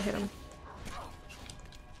not supposed to hit him.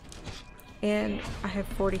 And I have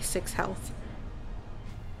 46 health.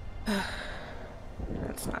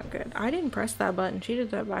 That's not good. I didn't press that button. She did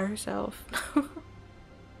that by herself.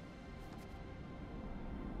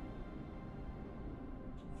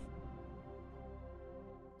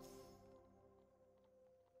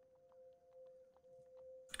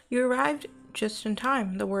 You arrived just in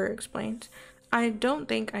time, the warrior explains. I don't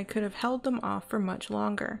think I could have held them off for much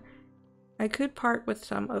longer. I could part with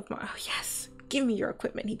some of my— oh yes, give me your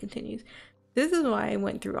equipment, he continues. This is why I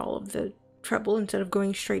went through all of the trouble instead of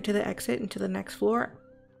going straight to the exit and to the next floor.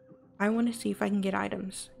 I want to see if I can get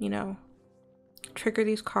items, you know. Trigger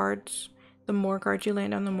these cards. The more cards you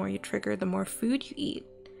land on, the more you trigger, the more food you eat.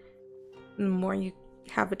 The more you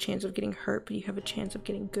have a chance of getting hurt, but you have a chance of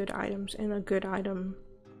getting good items, and a good item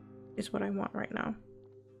is what I want right now.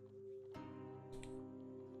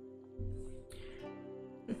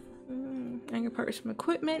 I can part with some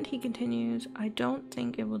equipment, he continues. I don't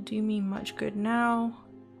think it will do me much good now.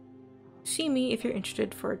 See me if you're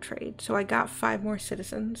interested for a trade. So I got 5 more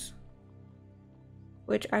citizens,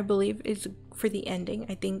 which I believe is for the ending.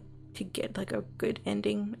 I think to get like a good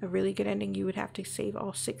ending, a really good ending, you would have to save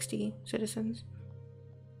all 60 citizens.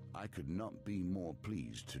 I could not be more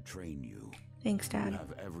pleased to train you. Thanks, Dad. You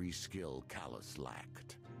have every skill Callus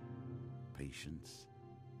lacked. Patience,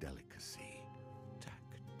 delicacy,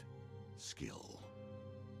 tact, skill.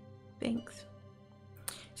 Thanks.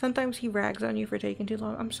 Sometimes he rags on you for taking too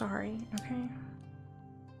long. I'm sorry, okay?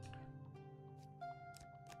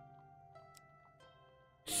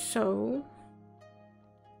 So,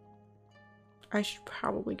 I should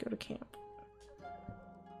probably go to camp.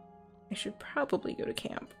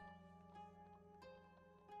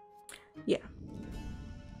 Yeah.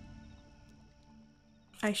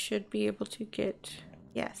 I should be able to get—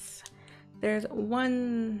 yes. There's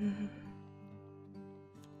one—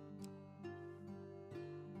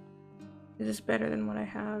 is this better than what I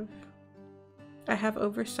have? I have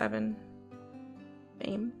over 7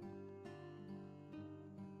 fame.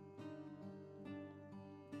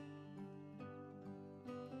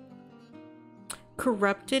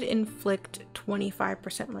 Corrupted inflict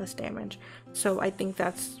 25% less damage. So I think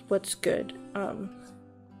that's what's good.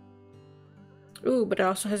 Ooh, but it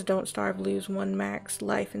also has don't starve, lose 1 max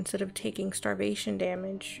life instead of taking starvation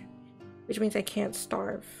damage, which means I can't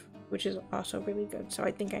starve, which is also really good. So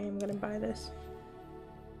I think I am gonna buy this.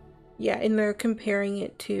 Yeah, and they're comparing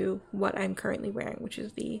it to what I'm currently wearing, which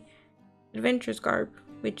is the adventurer's garb,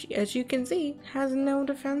 which, as you can see, has no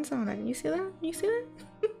defense on it. You see that? You see that?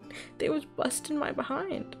 They was busting my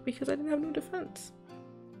behind because I didn't have no defense.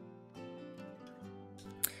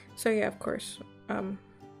 So yeah, of course, I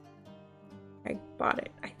bought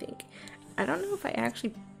it, I think. I don't know if I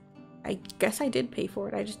guess I did pay for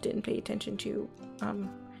it. I just didn't pay attention to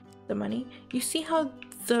the money. You see how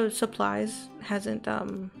the supplies hasn't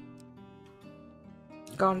gone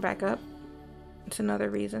back up? It's another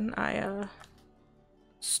reason I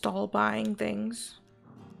stall buying things,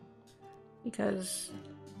 because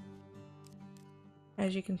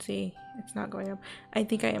as you can see, it's not going up. I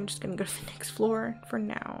think I am just gonna go to the next floor for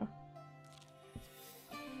now.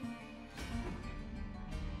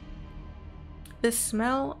 The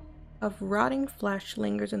smell of rotting flesh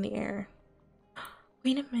lingers in the air.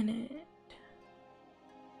 Wait a minute.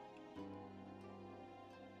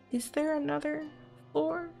 Is there another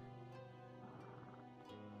floor?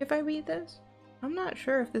 If I read this? I'm not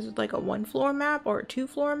sure if this is like a 1-floor map or a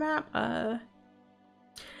 2-floor map.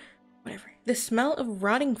 Whatever. The smell of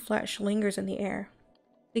rotting flesh lingers in the air.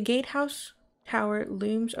 The gatehouse tower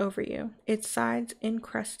looms over you, its sides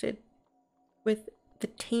encrusted with the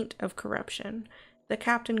taint of corruption. The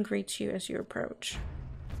captain greets you as you approach.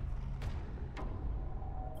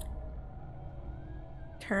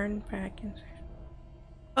 Turn back and...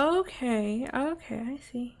 Okay, I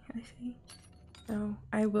see. So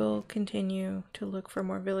I will continue to look for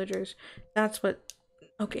more villagers. That's what...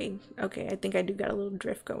 Okay, I think I do got a little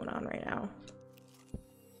drift going on right now.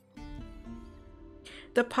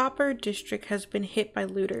 The Pauper district has been hit by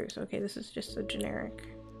looters. Okay, this is just a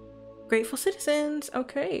generic. Grateful citizens!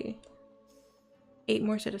 Okay. 8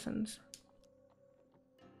 more citizens.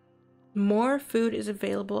 More food is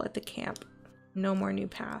available at the camp. No more new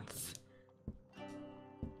paths.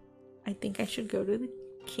 I think I should go to the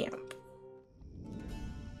camp.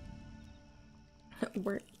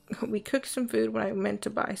 We cooked some food when I meant to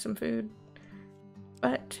buy some food.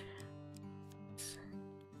 But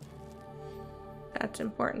that's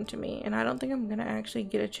important to me. And I don't think I'm gonna actually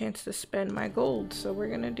get a chance to spend my gold. So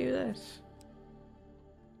we're gonna do this.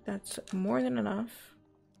 That's more than enough.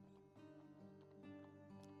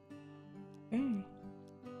 Okay.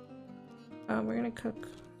 We're gonna cook.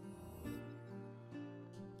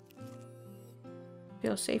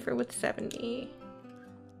 Feel safer with 70.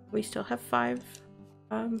 We still have 5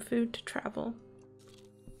 food to travel.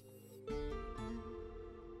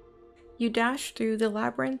 You dash through the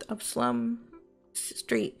labyrinth of slum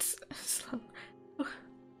streets.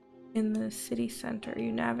 In the city center,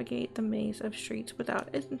 you navigate the maze of streets without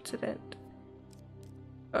incident.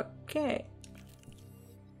 Okay.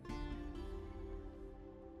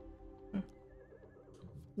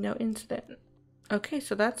 No incident. Okay,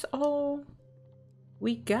 so that's all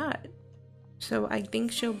we got. So I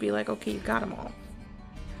think she'll be like, okay, you got them all.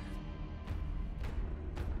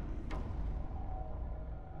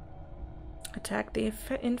 Attack the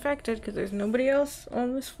infected, because there's nobody else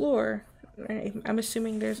on this floor. I'm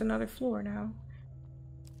assuming there's another floor now.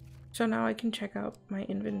 So now I can check out my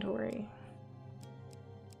inventory.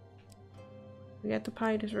 We got the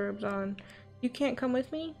pie disrobes on. You can't come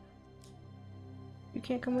with me? You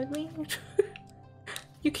can't come with me?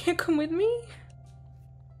 You can't come with me?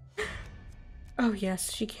 Oh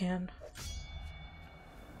yes, she can.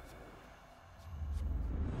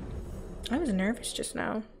 I was nervous just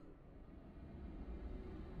now.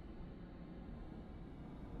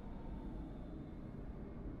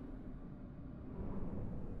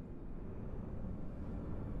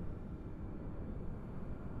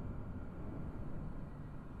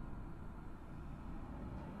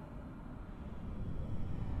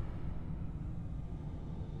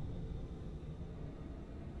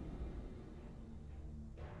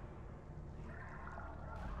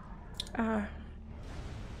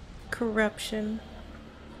 Corruption.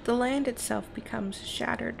 The land itself becomes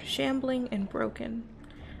shattered, shambling, and broken.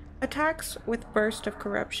 Attacks with bursts of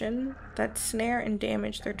corruption that snare and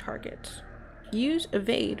damage their targets. Use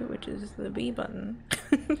evade, which is the V button.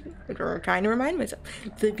 I'm trying to remind myself.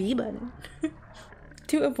 The V button.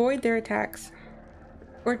 To avoid their attacks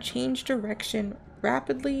or change direction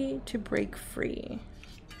rapidly to break free.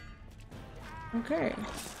 Okay.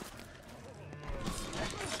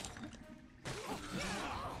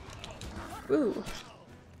 Ooh.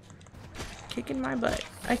 Kicking my butt.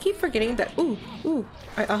 I keep forgetting that. Ooh.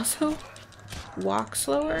 I also walk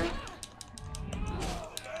slower.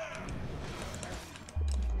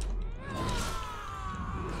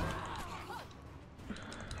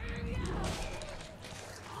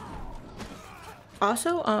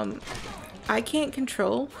 Also, I can't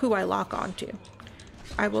control who I lock onto.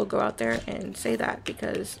 I will go out there and say that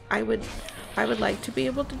because I would like to be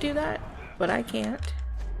able to do that, but I can't.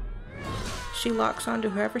 She locks onto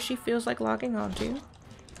whoever she feels like locking onto.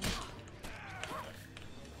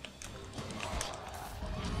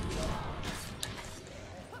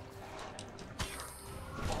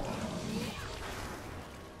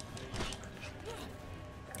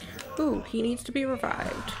 Ooh, he needs to be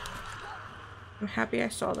revived. I'm happy I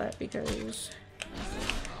saw that because...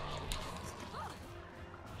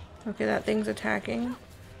 Okay, that thing's attacking.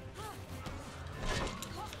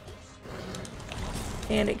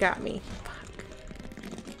 And it got me.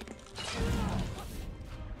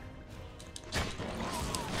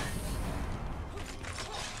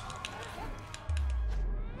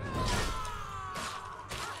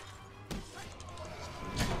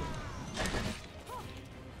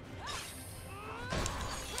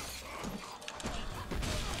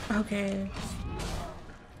 Okay.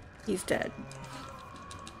 He's dead.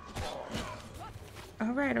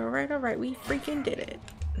 Alright. We freaking did it.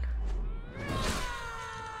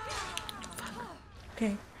 Fuck.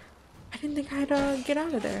 Okay. I didn't think I'd get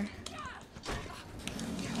out of there.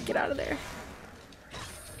 Get out of there.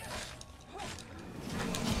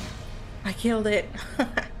 I killed it.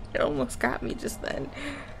 It almost got me just then.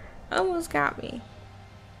 Almost got me.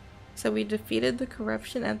 So we defeated the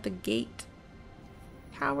corruption at the gate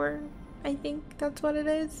tower. I think that's what it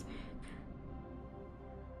is.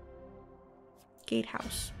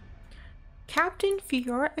 Gatehouse. Captain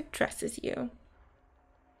Fiora addresses you.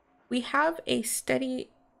 We have a steady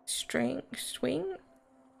swing.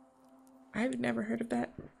 I've never heard of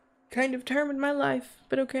that kind of term in my life,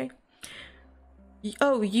 but okay.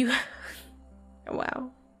 Oh, you...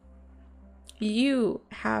 Wow. You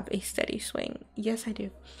have a steady swing. Yes, I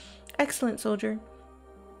do. Excellent, soldier.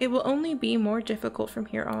 It will only be more difficult from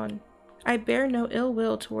here on. I bear no ill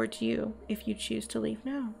will towards you if you choose to leave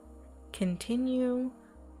now. Continue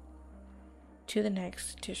to the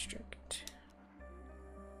next district.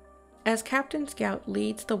 As Captain Scout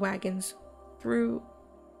leads the wagons through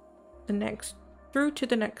to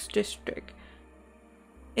the next district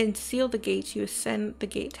and seal the gates, you ascend the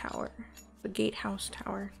gate tower. The gatehouse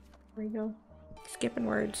tower. There we go. Skipping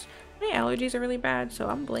words. My allergies are really bad, so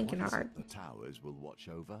I'm blinking hard. The towers will watch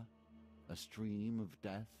over? A stream of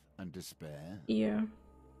death and despair? Yeah,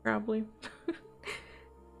 probably.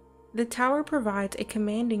 The tower provides a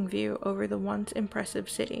commanding view over the once impressive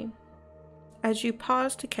city. As you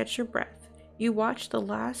pause to catch your breath, you watch the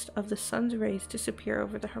last of the sun's rays disappear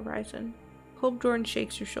over the horizon. Kolbjorn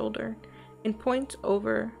shakes your shoulder and points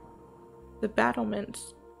over the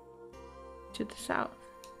battlements to the south.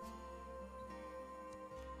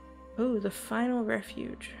 Oh, the final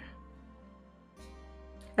refuge.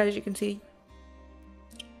 As you can see,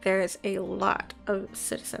 there is a lot of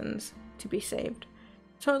citizens to be saved.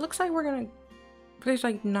 So it looks like there's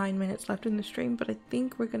like 9 minutes left in the stream, but I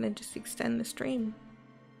think we're gonna just extend the stream.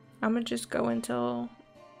 I'm gonna just go until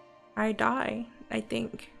I die, I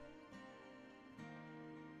think.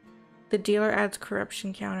 The dealer adds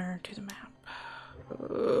corruption counter to the map.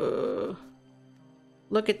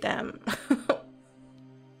 Look at them.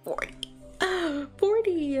 40.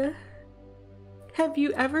 40. Have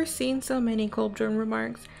you ever seen so many? Kolbjorn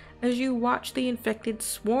remarks as you watch the infected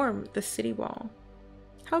swarm the city wall.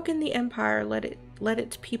 How can the Empire let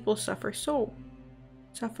its people suffer so?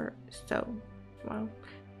 Wow.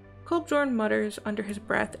 Kolbjorn mutters under his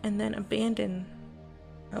breath and then abandon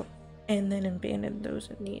those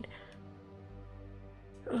in need.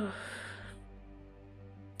 Ugh.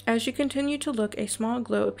 As you continue to look, a small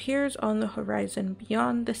glow appears on the horizon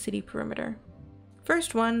beyond the city perimeter.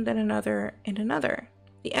 First one, then another, and another.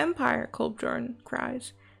 The Empire, Kolbjorn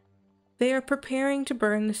cries. They are preparing to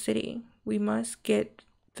burn the city. We must get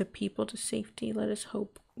the people to safety. Let us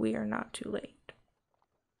hope we are not too late.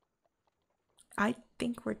 I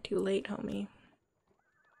think we're too late, homie.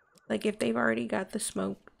 Like, if they've already got the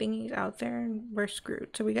smoke thingies out there, we're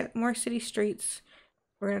screwed. So we got more city streets.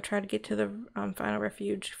 We're going to try to get to the final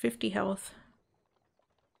refuge. 50 health.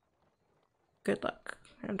 Good luck.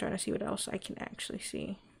 I'm trying to see what else I can actually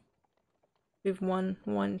see. We have one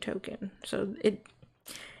token. So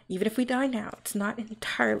even if we die now, it's not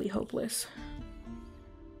entirely hopeless.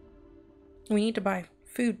 We need to buy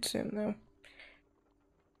food soon, though.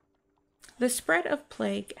 The spread of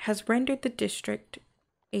plague has rendered the district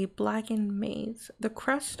a blackened maze. The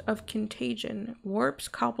crust of contagion warps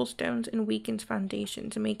cobblestones and weakens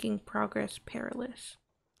foundations, making progress perilous.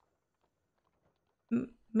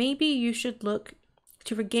 Maybe you should look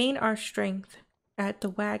to regain our strength at the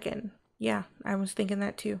wagon. Yeah, I was thinking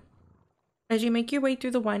that too. As you make your way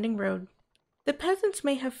through the winding road, the peasants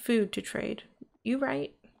may have food to trade. You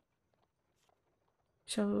right?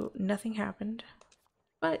 So nothing happened,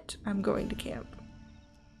 but I'm going to camp.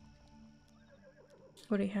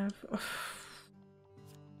 What do you have?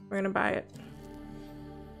 We're gonna buy it.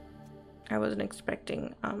 I wasn't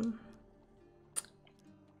expecting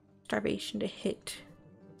starvation to hit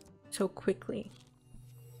so quickly.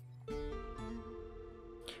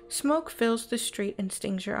 Smoke fills the street and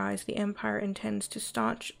stings your eyes. The Empire intends to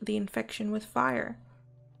staunch the infection with fire.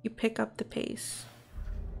 You pick up the pace.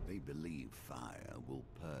 They believe fire will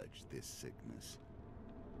purge this sickness.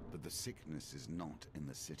 But the sickness is not in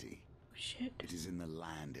the city. Shit. It is in the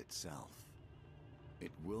land itself.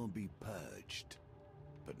 It will be purged,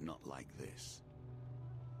 but not like this.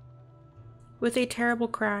 With a terrible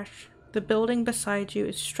crash, the building beside you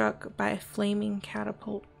is struck by a flaming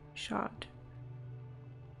catapult shot.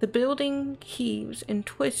 The building heaves and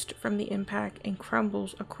twists from the impact and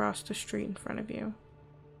crumbles across the street in front of you.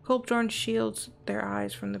 Kolbjorn shields their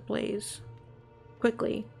eyes from the blaze.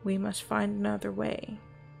 Quickly, we must find another way.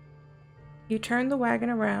 You turn the wagon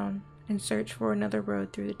around and search for another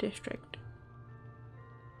road through the district.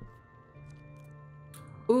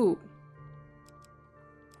 Ooh.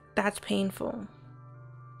 That's painful.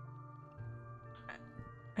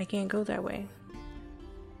 I can't go that way.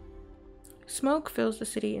 Smoke fills the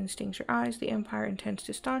city and stings your eyes. The Empire intends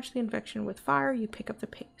to staunch the infection with fire. You pick up the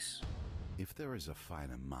pace. If there is a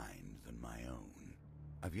finer mind than my own,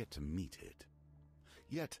 I've yet to meet it.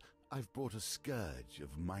 Yet I've brought a scourge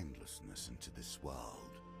of mindlessness into this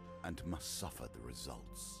world, and must suffer the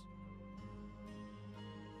results.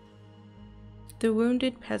 The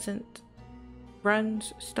wounded peasant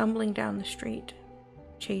runs stumbling down the street,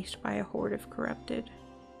 chased by a horde of corrupted.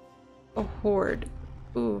 A horde.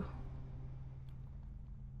 Ooh.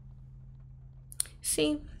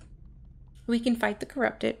 See, we can fight the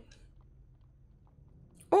corrupted,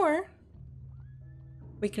 or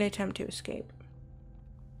we can attempt to escape.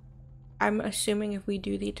 I'm assuming if we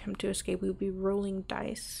do the attempt to escape, we'll be rolling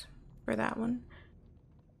dice for that one.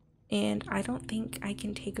 And I don't think I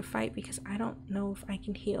can take a fight because I don't know if I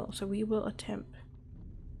can heal. So we will attempt.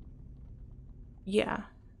 Yeah.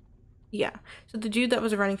 So the dude that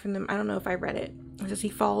was running from them, I don't know if I read it. It says he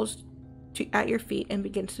falls at your feet and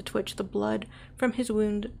begins to twitch. The blood from his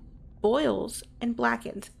wound boils and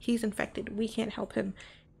blackens. He's infected. We can't help him.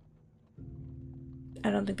 I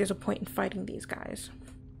don't think there's a point in fighting these guys.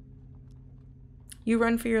 You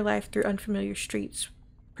run for your life through unfamiliar streets,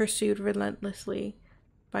 pursued relentlessly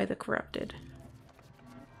by the corrupted.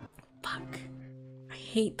 Fuck. I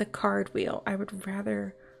hate the card wheel. I would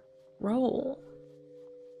rather roll.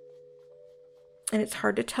 And it's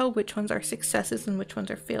hard to tell which ones are successes and which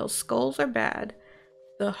ones are fails. Skulls are bad.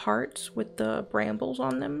 The hearts with the brambles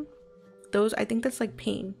on them, those, I think that's like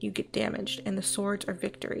pain. You get damaged. And the swords are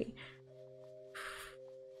victory.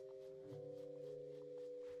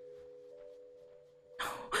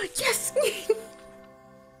 Yes!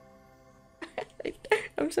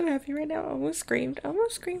 I'm so happy right now. I almost screamed.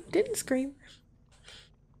 Didn't scream.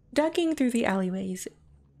 Ducking through the alleyways,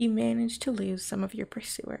 you manage to lose some of your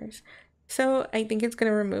pursuers. So I think it's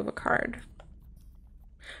gonna remove a card.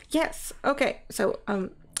 Yes! Okay, so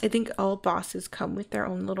I think all bosses come with their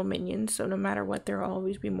own little minions, so no matter what, there will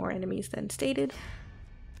always be more enemies than stated.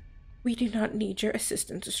 We do not need your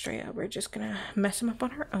assistance, Estrella. We're just gonna mess them up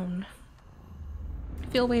on our own.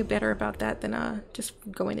 I feel way better about that than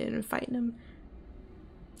just going in and fighting them.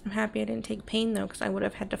 I'm happy I didn't take pain though, because I would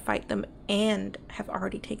have had to fight them and have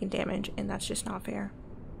already taken damage, and that's just not fair.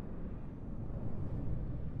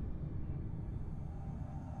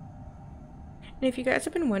 And if you guys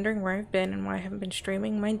have been wondering where I've been and why I haven't been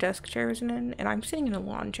streaming, my desk chair isn't in, and I'm sitting in a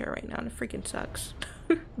lawn chair right now, and it freaking sucks.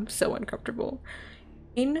 I'm so uncomfortable.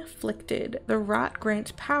 Inflicted. The rot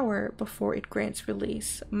grants power before it grants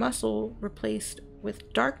release. Muscle replaced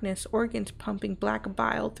with darkness, organs pumping black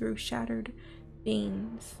bile through shattered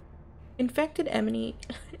veins. Infected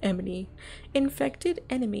Infected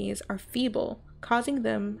enemies are feeble, causing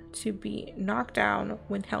them to be knocked down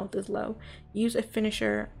when health is low. Use a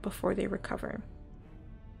finisher before they recover.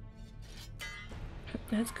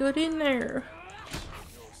 Let's go in there.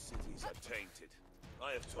 Your cities are tainted.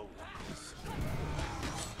 I have told them this.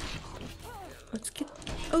 Let's get...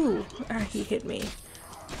 Oh, he hit me.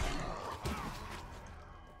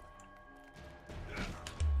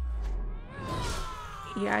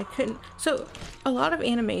 Yeah, I couldn't. So, a lot of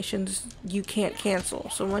animations you can't cancel.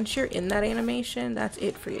 So once you're in that animation, that's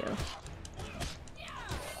it for you.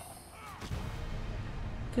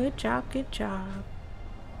 Good job, good job.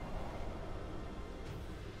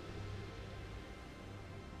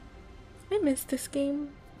 I miss this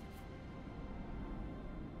game.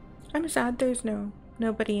 I'm sad there's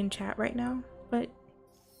nobody in chat right now, but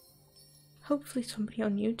hopefully somebody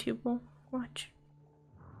on YouTube will watch.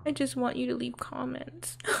 I just want you to leave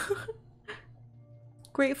comments.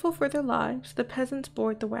 Grateful for their lives, the peasants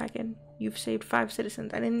board the wagon. You've saved 5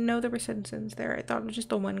 citizens. I didn't know there were citizens there. I thought it was just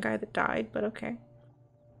the one guy that died, but okay.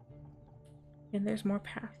 And there's more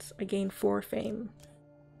paths. I gained 4 fame.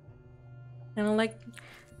 I don't like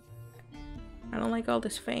all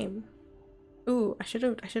this fame. Ooh, I should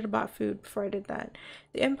have bought food before I did that.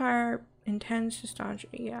 The Empire intends to staunch.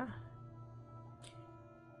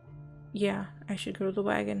 Yeah, I should go to the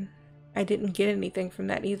wagon. I didn't get anything from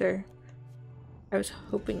that either. I was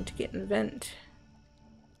hoping to get an event.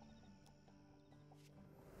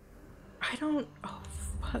 Oh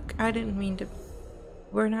fuck, I didn't mean to.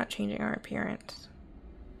 We're not changing our appearance.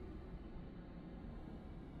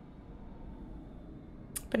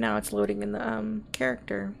 But now it's loading in the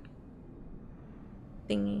character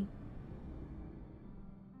thingy.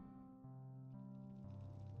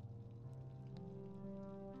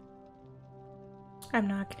 I'm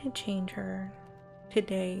not gonna change her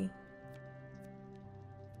today.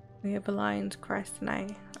 We have a lion's crest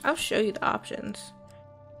tonight. I'll show you the options.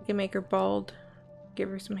 You can make her bald, give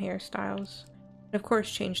her some hairstyles. Of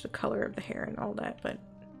course, change the color of the hair and all that, but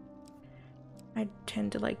I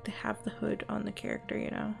tend to like to have the hood on the character,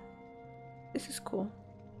 you know? This is cool.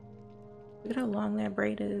 Look at how long that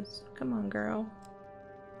braid is. Come on, girl.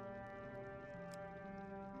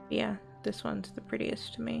 Yeah, this one's the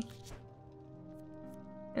prettiest to me.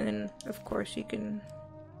 And then, of course, you can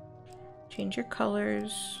change your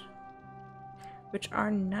colors, which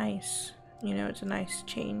are nice. You know, it's a nice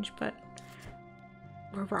change, but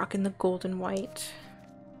we're rocking the gold and white.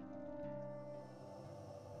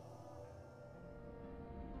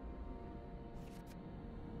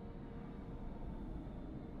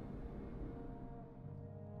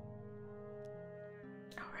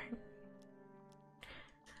 Alright.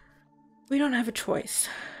 We don't have a choice.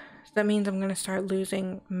 So that means I'm gonna start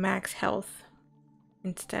losing max health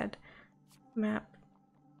instead. Map.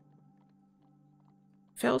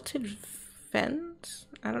 Felted Fens?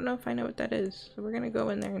 I don't know if I know what that is, so we're gonna go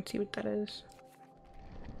in there and see what that is.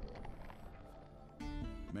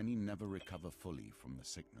 Many never recover fully from the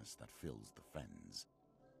sickness that fills the fens.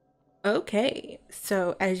 Okay,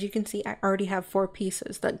 so as you can see, I already have 4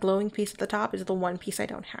 pieces. That glowing piece at the top is the one piece I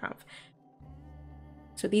don't have.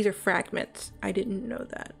 So these are fragments. I didn't know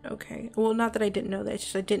that. Okay. Well, not that I didn't know that, it's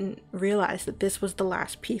just I didn't realize that this was the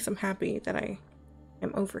last piece. I'm happy that I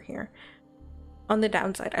am over here. On the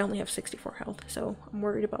downside, I only have 64 health, so I'm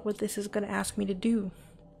worried about what this is going to ask me to do.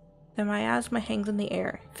 The miasma hangs in the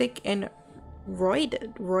air, thick and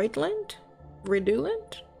redolent?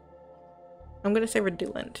 I'm going to say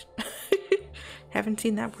redolent. Haven't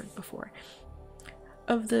seen that word before.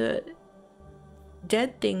 Of the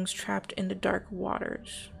dead things trapped in the dark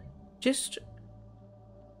waters. Just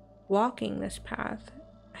walking this path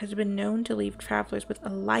has been known to leave travelers with a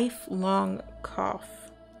lifelong cough.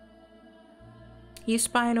 You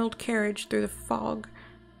spy an old carriage through the fog.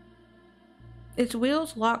 Its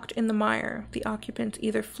wheels locked in the mire. The occupants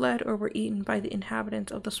either fled or were eaten by the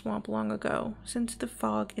inhabitants of the swamp long ago. Since the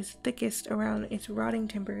fog is thickest around its rotting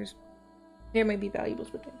timbers, there may be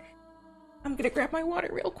valuables within. I'm gonna grab my water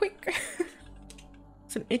real quick.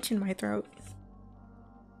 It's an itch in my throat.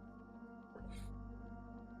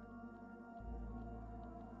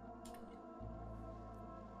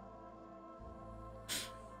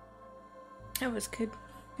 That was good.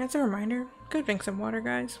 That's a reminder. Go drink some water,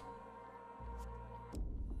 guys.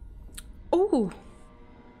 Ooh.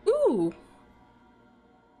 Ooh.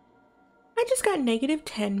 I just got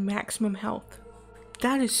 -10 maximum health.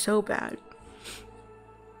 That is so bad.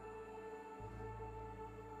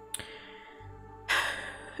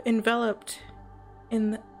 Enveloped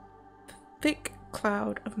in the thick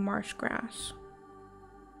cloud of marsh grass,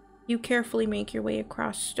 you carefully make your way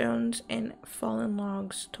across stones and fallen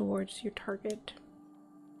logs towards your target.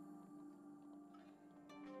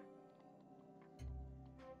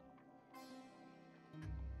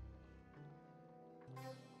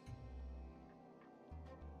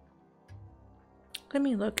 Let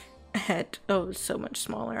me look at, oh, it's so much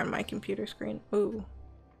smaller on my computer screen. Ooh.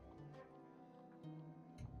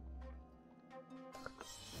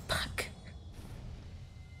 Fuck.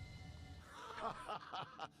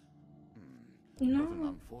 No. What an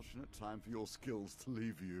unfortunate time for your skills to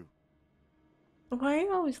leave you. Why are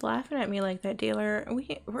you always laughing at me like that, dealer?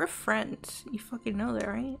 We're friends. You fucking know that,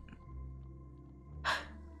 right?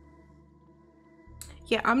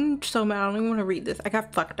 Yeah, I'm so mad. I don't even want to read this. I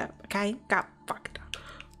got fucked up, okay? Got fucked up.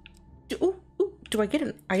 Ooh, do I get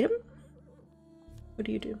an item? What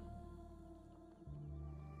do you do?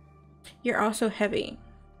 You're also heavy.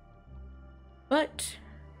 But,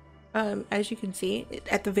 as you can see,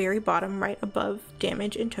 at the very bottom right above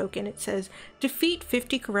damage and token, it says, defeat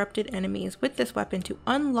 50 corrupted enemies with this weapon to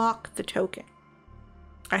unlock the token.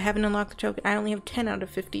 I haven't unlocked the token. I only have 10 out of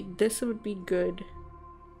 50. This would be good.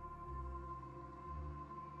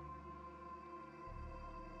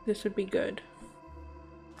 This would be good.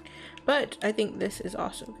 But I think this is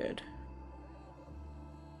also good.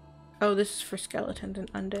 Oh, this is for skeletons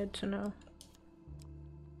and undead, so no.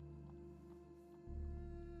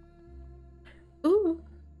 Ooh.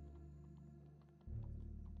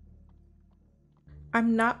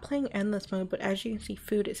 I'm not playing endless mode, but as you can see,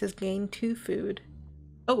 food, it says gain 2 food.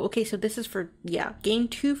 Oh, okay, so this is for, yeah, gain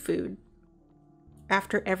 2 food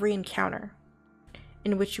after every encounter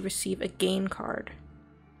in which you receive a gain card.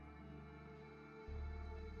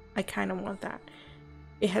 I kind of want that.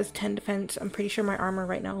 It has 10 defense. I'm pretty sure my armor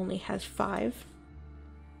right now only has 5.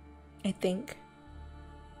 I think.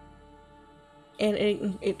 And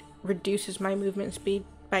it reduces my movement speed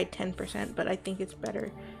by 10%, but I think it's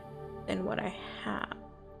better than what I have.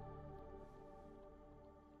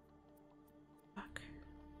 Fuck.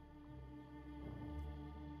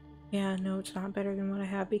 Yeah, no, it's not better than what I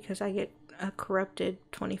have because I get a corrupted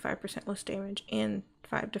 25% less damage and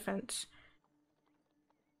 5 defense.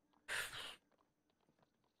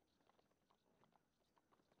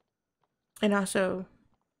 And also,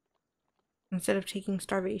 instead of taking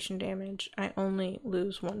starvation damage, I only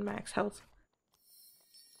lose 1 max health.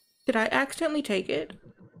 Did I accidentally take it?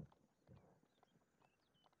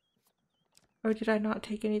 Or did I not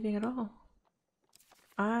take anything at all?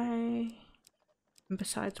 I am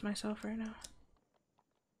besides myself right now.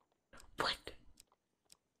 What?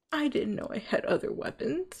 I didn't know I had other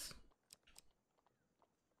weapons.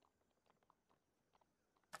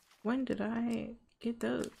 When did I get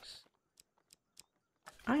those?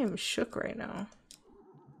 I am shook right now.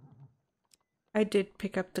 I did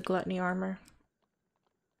pick up the gluttony armor.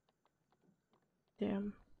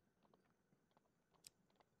 Damn.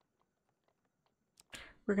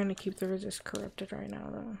 We're gonna keep the resist corrupted right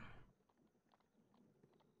now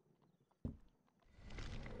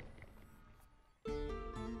though.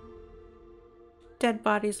 Dead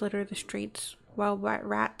bodies litter the streets while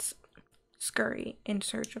rats scurry in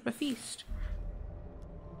search of a feast.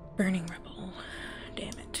 Burning rubble.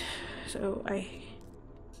 Damn it. So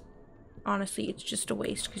honestly, it's just a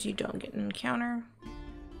waste because you don't get an encounter.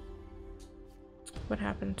 What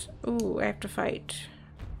happens? Ooh, I have to fight.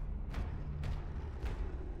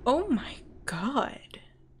 Oh my god.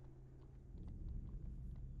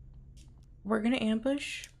 We're gonna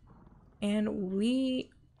ambush and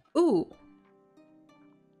ooh.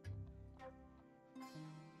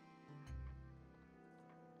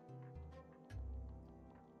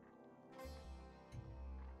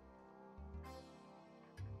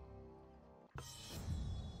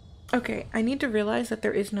 Okay, I need to realize that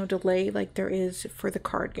there is no delay like there is for the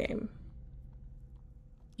card game.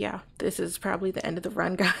 Yeah, this is probably the end of the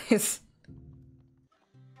run, guys.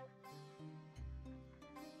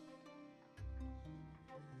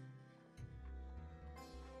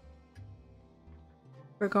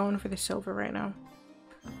 We're going for the silver right now.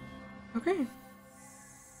 Okay.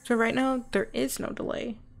 So right now, there is no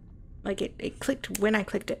delay. Like, it clicked when I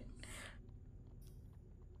clicked it.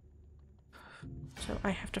 So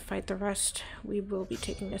I have to fight the rest. We will be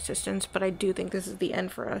taking assistance, but I do think this is the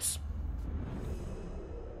end for us.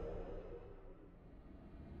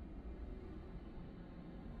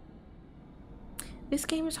 This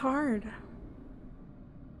game is hard.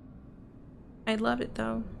 I love it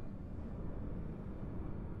though.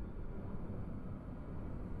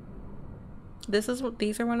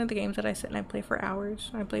 These are one of the games that I sit and I play for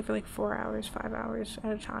hours. I play for like 4 hours, 5 hours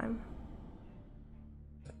at a time.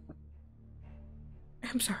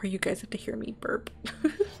 I'm sorry you guys have to hear me burp.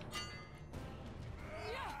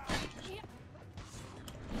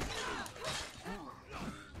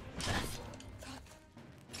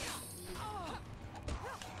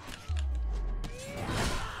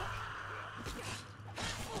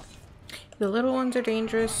 The little ones are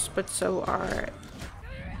dangerous, but so are...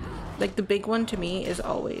 Like, the big one to me is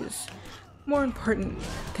always more important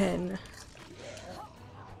than...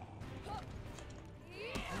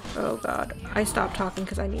 Oh god. I stopped talking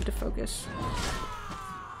because I need to focus.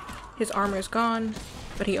 His armor is gone,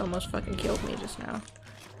 but he almost fucking killed me just now.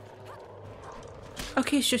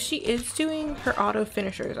 Okay, so she is doing her auto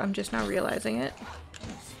finishers. I'm just now realizing it.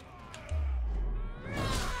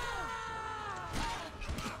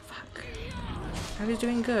 Fuck. I was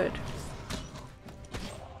doing good.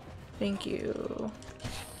 Thank you.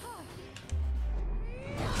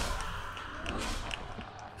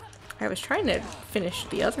 I was trying to finish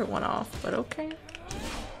the other one off, but okay.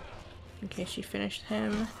 Okay, she finished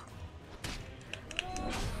him.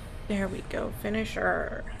 There we go. Finish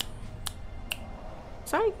her.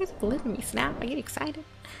 Sorry, you guys are letting me snap. I get excited.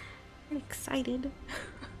 I'm excited.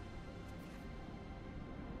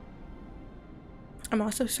 I'm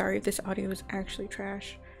also sorry if this audio is actually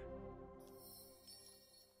trash.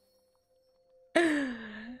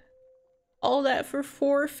 All that for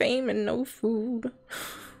 4 fame and no food.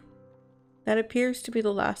 That appears to be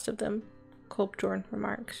the last of them, Kolbjorn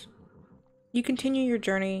remarks. You continue your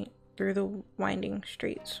journey through the winding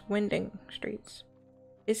streets.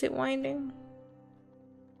 Is it winding?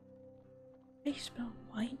 How do you spell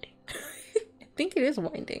winding? I think it is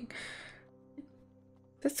winding.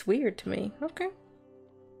 That's weird to me. Okay.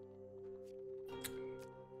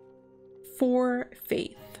 For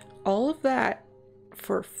faith. All of that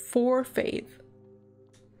for faith.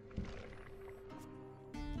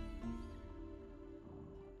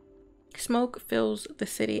 Smoke fills the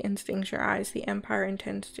city and stings your eyes. The Empire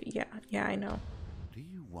intends to... Yeah, I know. Do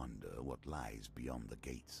you wonder what lies beyond the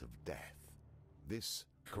gates of death? This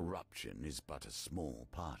corruption is but a small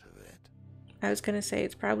part of it. I was gonna say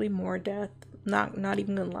it's probably more death. Not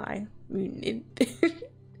even gonna lie. I mean,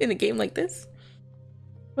 in a game like this,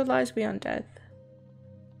 what lies beyond death?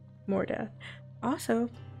 More death. Also,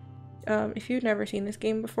 if you've never seen this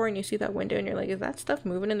game before and you see that window and you're like, is that stuff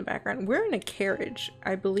moving in the background? We're in a carriage.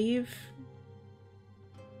 I believe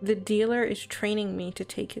the dealer is training me to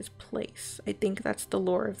take his place. I think that's the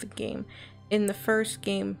lore of the game. In the first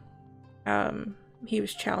game, he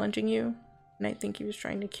was challenging you, and I think he was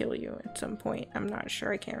trying to kill you at some point. I'm not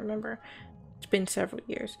sure. I can't remember. It's been several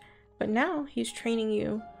years. But now he's training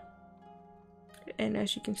you, and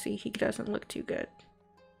as you can see, he doesn't look too good.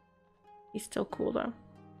 He's still cool though.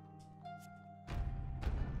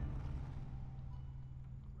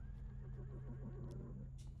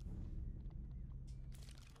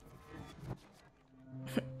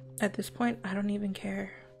 At this point, I don't even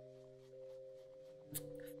care.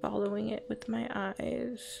 Following it with my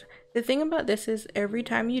eyes. The thing about this is every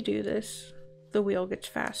time you do this, the wheel gets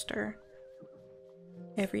faster.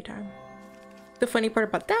 Every time. The funny part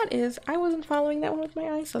about that is I wasn't following that one with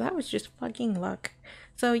my eyes, so that was just fucking luck.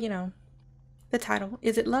 So, you know, the title,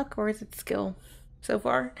 is it luck or is it skill? So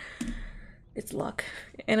far, it's luck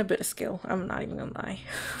and a bit of skill. I'm not even gonna lie.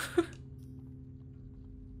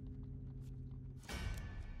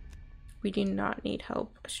 We do not need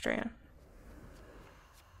help, Estrella.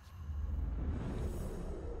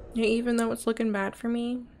 Even though it's looking bad for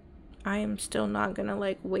me, I am still not gonna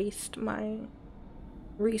like waste my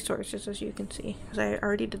resources, as you can see, because I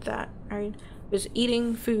already did that. I was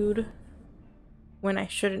eating food when I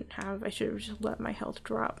shouldn't have. I should have just let my health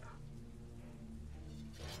drop.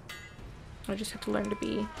 I just have to learn to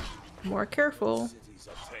be more careful. Cities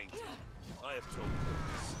are tainted. I have told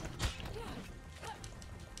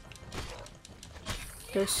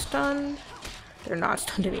They're stunned. They're not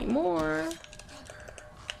stunned anymore.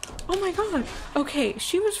 Oh my god. Okay,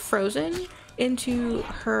 she was frozen into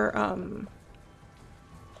her,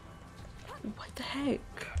 what the heck?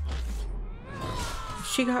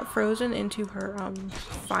 She got frozen into her,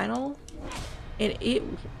 final. And it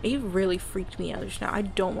really freaked me out just now. I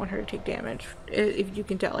don't want her to take damage. If you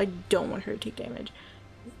can tell, I don't want her to take damage.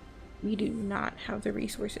 We do not have the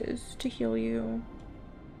resources to heal you.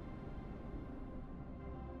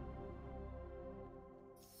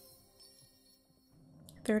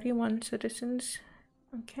 $31 citizens.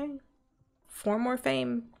 Okay. 4 more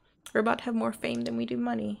fame. We're about to have more fame than we do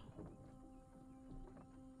money.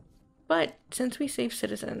 But since we save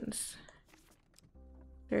citizens,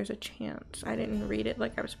 there's a chance. I didn't read it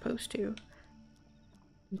like I was supposed to.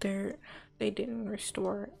 They didn't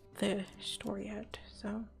restore the store yet,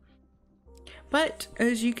 so. But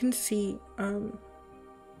as you can see,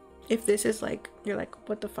 if this is like, you're like,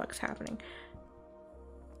 what the fuck's happening?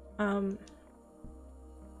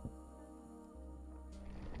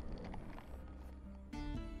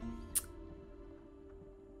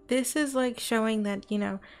 This is like showing that, you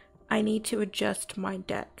know, I need to adjust my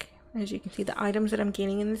deck. As you can see, the items that I'm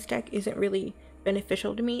gaining in this deck isn't really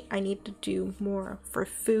beneficial to me. I need to do more for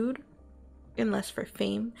food and less for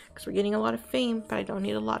fame, because we're getting a lot of fame, but I don't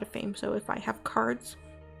need a lot of fame. So if I have cards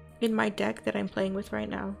in my deck that I'm playing with right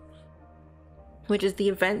now, which is the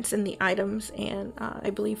events and the items and I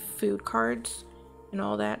believe food cards and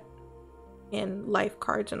all that, and life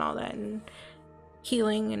cards and all that, and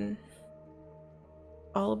healing and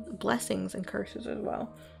all of the blessings and curses as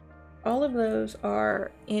well. All of those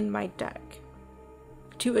are in my deck.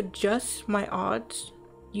 To adjust my odds,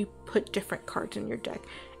 you put different cards in your deck.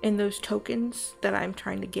 And those tokens that I'm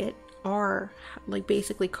trying to get are like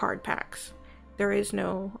basically card packs. There is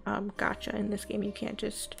no gacha in this game. You can't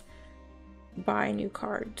just buy new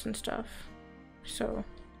cards and stuff. So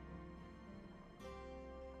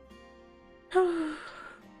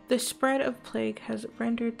the spread of plague has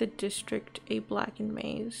rendered the district a blackened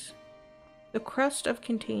maze. The crust of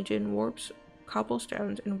contagion warps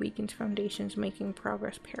cobblestones and weakens foundations, making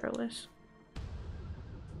progress perilous.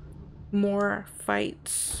 More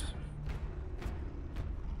fights.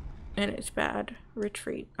 And it's bad.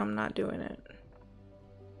 Retreat. I'm not doing it.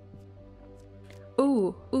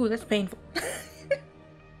 Ooh, that's painful.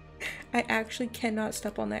 I actually cannot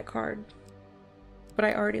step on that card. But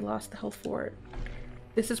I already lost the health for it.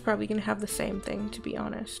 This is probably gonna have the same thing, to be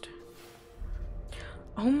honest.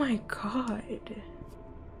 Oh my god.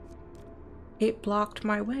 It blocked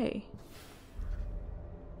my way.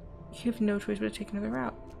 You have no choice but to take another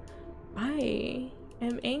route. I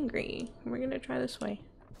am angry. We're gonna try this way.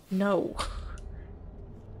 No.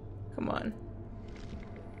 Come on.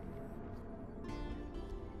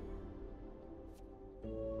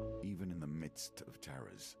 Even in the midst of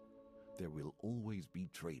terrors, there will always be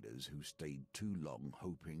traders who stayed too long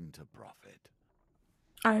hoping to profit.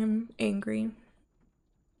 I'm angry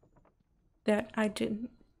that I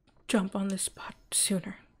didn't jump on this spot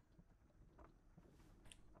sooner.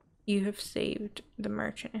 You have saved the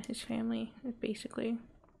merchant and his family, basically.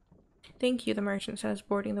 Thank you, the merchant says,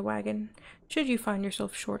 boarding the wagon. Should you find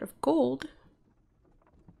yourself short of gold...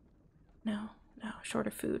 No, short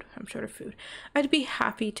of food. I'm short of food. I'd be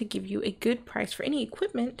happy to give you a good price for any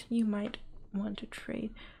equipment you might want to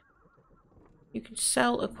trade. You can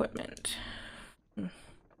sell equipment.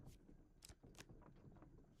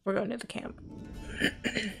 We're going to the camp.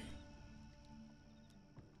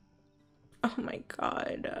 Oh my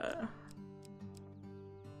god.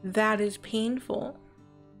 That is painful.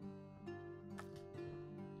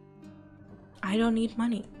 I don't need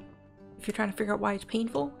money. If you're trying to figure out why it's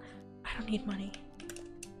painful, I don't need money.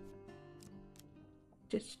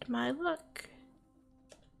 Just my luck.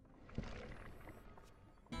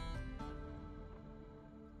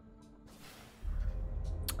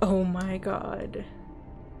 Oh my god.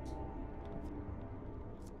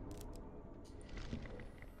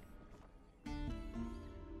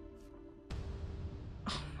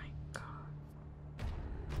 Oh my god.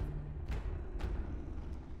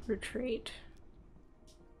 Retreat.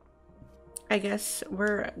 I guess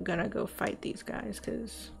we're gonna go fight these guys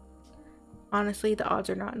because honestly the odds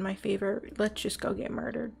are not in my favor. Let's just go get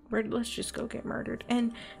murdered. Let's just go get murdered.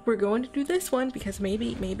 And we're going to do this one because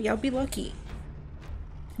maybe I'll be lucky.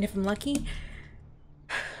 And if I'm lucky,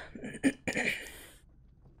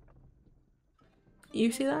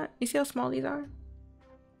 you see that? You see how small these are?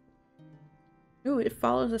 Ooh, it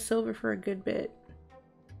follows the silver for a good bit.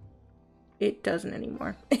 It doesn't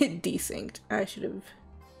anymore. It desynced. I should have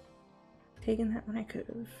taken that when I could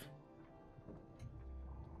have.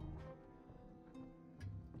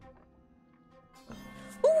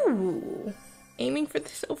 Ooh! Aiming for the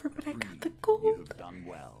silver, but I got the gold. You have done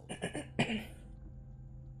well.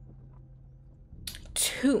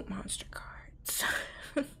 2 monster cards.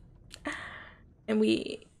 And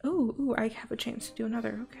we... Ooh, I have a chance to do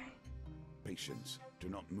another. Okay. Patience. Do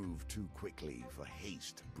not move too quickly, for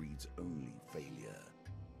haste breeds only failure.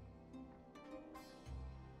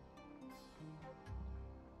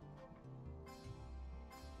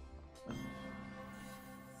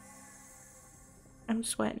 I'm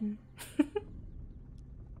sweating.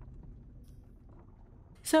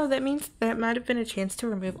 So that means that might have been a chance to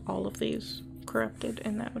remove all of these corrupted,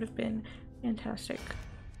 and that would have been fantastic.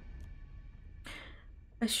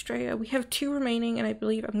 Estrella, we have 2 remaining, and I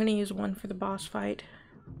believe I'm gonna use 1 for the boss fight.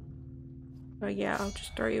 But yeah, I'll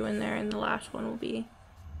just throw you in there, and the last one will be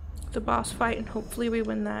the boss fight, and hopefully we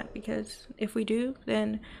win that, because if we do,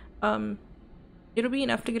 then it'll be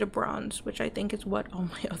enough to get a bronze, which I think is what all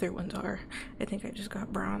my other ones are. I think I just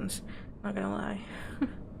got bronze, not gonna lie.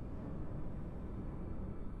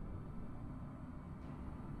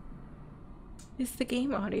 Is the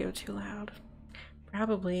game audio too loud?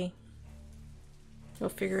 Probably. We'll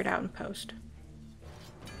figure it out in post.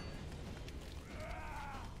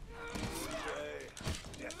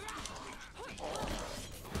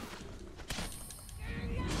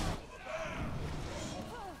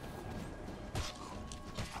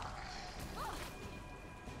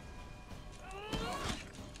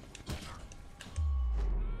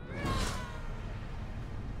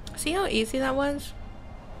 See how easy that was?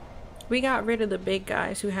 We got rid of the big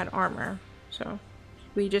guys who had armor, so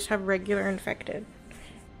we just have regular infected.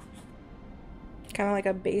 Kind of like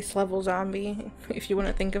a base level zombie, if you want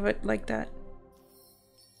to think of it like that.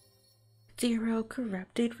 0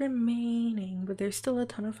 corrupted remaining, but there's still a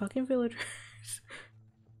ton of fucking villagers.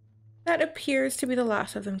 That appears to be the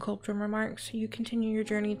last of them, Coltram remarks. You continue your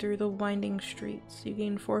journey through the winding streets. You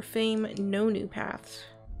gain 4 fame, no new paths.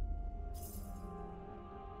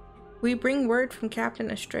 We bring word from Captain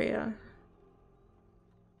Estrella.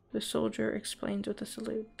 The soldier explains with a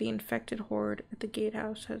salute. The infected horde at the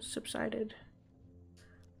gatehouse has subsided.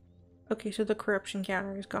 Okay, so the corruption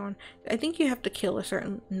counter is gone. I think you have to kill a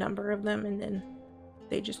certain number of them and then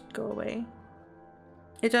they just go away.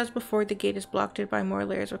 It's as before, the gate is blocked by more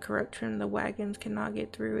layers of corruption. The wagons cannot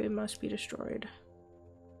get through. It must be destroyed.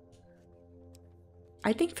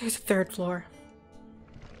 I think there's a 3rd floor.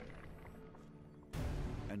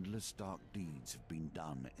 Endless dark deeds have been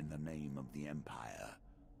done in the name of the Empire.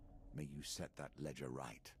 May you set that ledger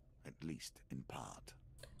right, at least in part.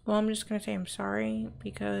 Well, I'm just gonna say I'm sorry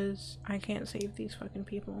because I can't save these fucking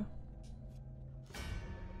people.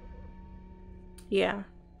 Yeah.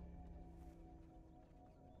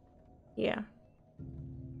 Yeah.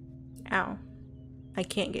 Ow. I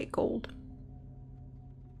can't get gold.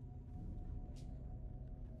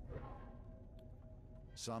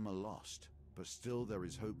 Some are lost, but still there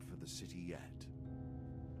is hope for the city yet.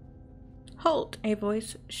 Halt! A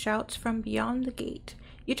voice shouts from beyond the gate.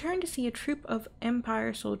 You turn to see a troop of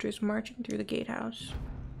Empire soldiers marching through the gatehouse.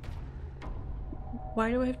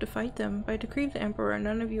 Why do I have to fight them? By decree of the Emperor,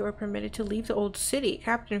 none of you are permitted to leave the old city.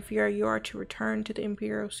 Captain Fiora, you are to return to the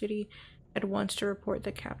Imperial City at once to report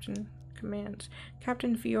the captain commands.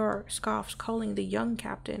 Captain Fiora scoffs, calling to the young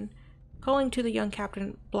captain,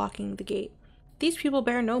 blocking the gate. These people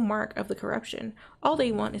bear no mark of the corruption. All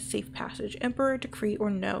they want is safe passage. Emperor, decree or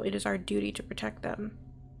no, it is our duty to protect them.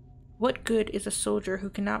 What good is a soldier who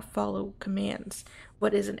cannot follow commands?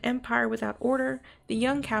 What is an empire without order? The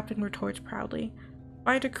young captain retorts proudly.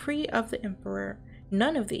 By decree of the Emperor,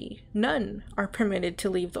 none are permitted to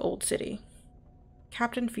leave the old city.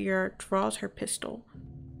 Captain Fiora draws her pistol.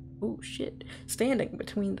 Oh shit. Standing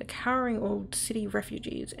between the cowering old city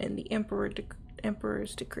refugees and the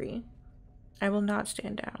Emperor's decree. I will not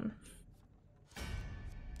stand down.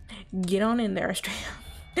 Get on in there, Australia.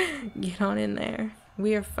 Get on in there.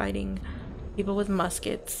 We are fighting people with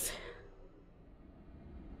muskets.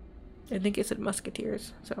 I think it said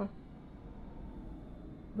musketeers, so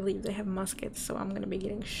I believe they have muskets, so I'm gonna be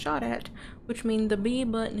getting shot at, which means the B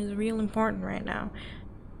button is real important right now.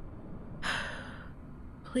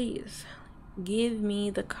 Please, give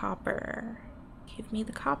me the copper. Give me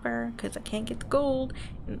the copper, because I can't get the gold,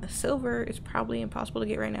 and the silver is probably impossible to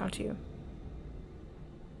get right now too.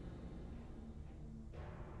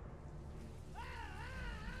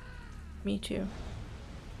 Me too.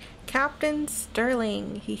 Captain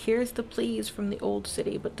Sterling, he hears the pleas from the old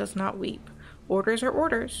city, but does not weep. Orders are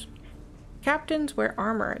orders. Captains wear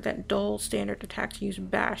armor that dull standard attacks use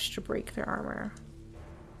bash to break their armor.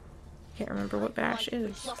 Can't remember what bash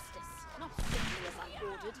is.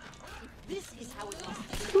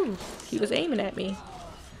 Ooh, he was aiming at me.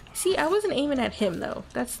 See, I wasn't aiming at him though.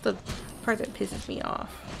 That's the part that pisses me off.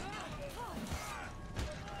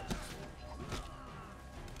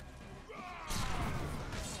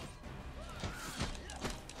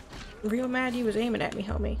 Real mad he was aiming at me,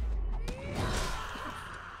 homie.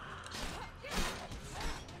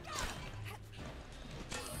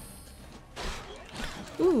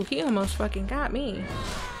 Ooh, he almost fucking got me.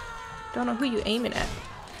 Don't know who you aiming at.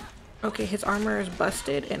 Okay, his armor is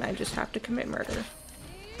busted and I just have to commit murder.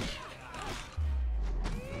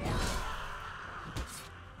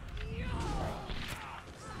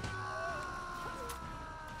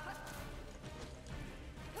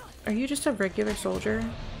 Are you just a regular soldier?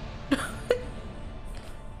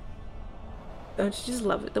 Don't you just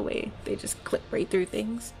love it the way they just clip right through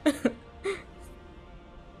things?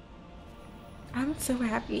 I'm so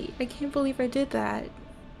happy. I can't believe I did that.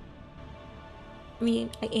 I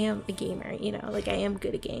mean, I am a gamer, you know, like I am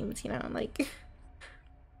good at games, you know, like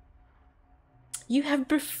you have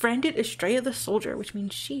befriended Estrella the soldier, which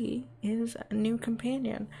means she is a new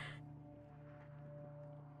companion.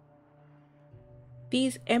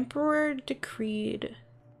 These Emperor decreed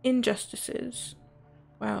injustices.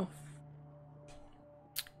 Wow.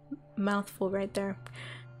 Mouthful right there.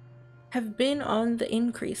 Have been on the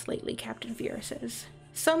increase lately, Captain Fiora says.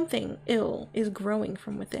 Something ill is growing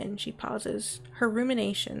from within. She pauses her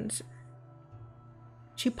ruminations.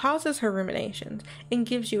 And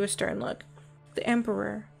gives you a stern look. The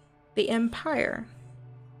Empire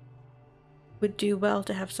would do well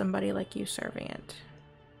to have somebody like you serving it.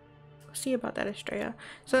 We'll see about that, Estrella.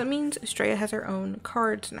 So that means Estrella has her own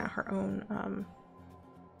cards now, her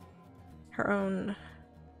own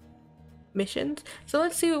missions. So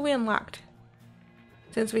let's see what we unlocked.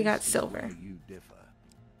 Since we got silver. You differ.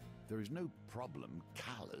 There is no problem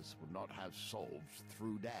Callus would not have solved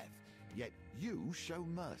through death, yet you show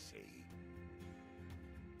mercy.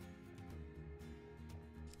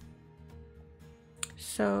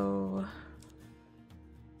 So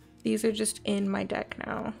these are just in my deck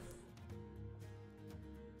now.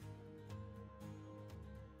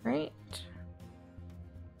 Right?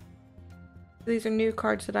 These are new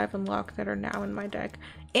cards that I've unlocked that are now in my deck.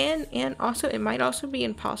 And also, it might also be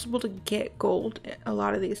impossible to get gold a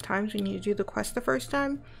lot of these times when you do the quest the first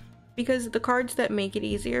time, because the cards that make it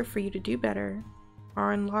easier for you to do better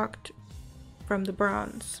are unlocked from the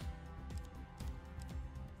bronze.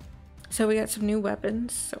 So we got some new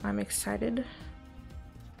weapons, so I'm excited.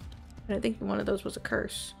 And I think one of those was a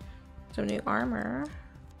curse. Some new armor.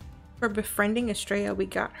 For befriending Estrella, we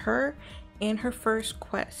got her and her first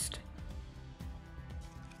quest.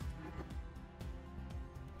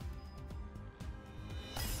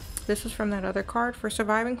 This is from that other card. For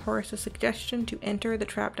surviving Horus, a suggestion to enter the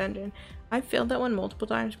trap dungeon. I failed that one multiple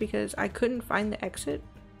times because I couldn't find the exit.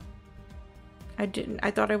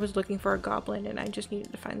 I thought I was looking for a goblin and I just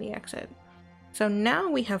needed to find the exit. So now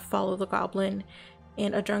we have Follow the Goblin,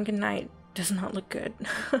 and a drunken knight does not look good.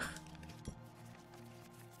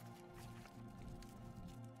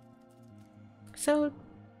 So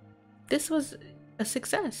this was a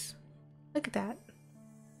success. Look at that.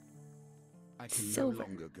 I can Silver. no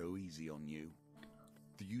longer go easy on you.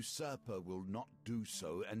 The usurper will not do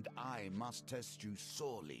so, and I must test you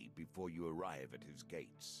sorely before you arrive at his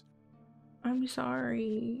gates. I'm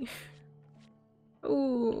sorry.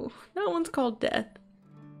 Ooh, that one's called Death.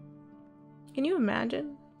 Can you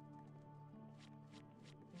imagine?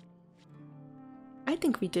 I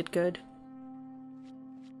think we did good.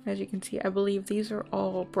 As you can see, I believe these are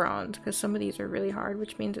all bronze, because some of these are really hard,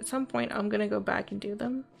 which means at some point I'm gonna go back and do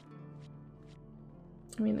them.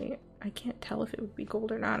 I mean, I can't tell if it would be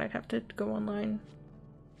gold or not. I'd have to go online.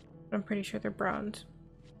 I'm pretty sure they're bronze.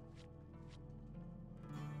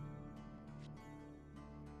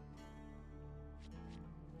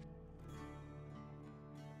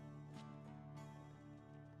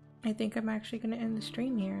 I think I'm actually going to end the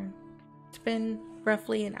stream here. It's been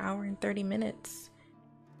roughly an hour and 30 minutes.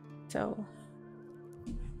 So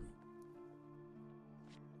I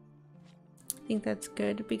think that's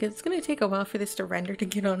good because it's going to take a while for this to render to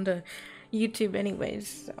get onto YouTube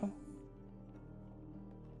anyways. So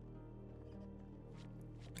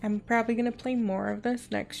I'm probably going to play more of this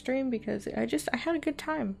next stream because I had a good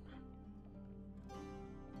time.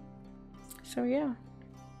 So yeah.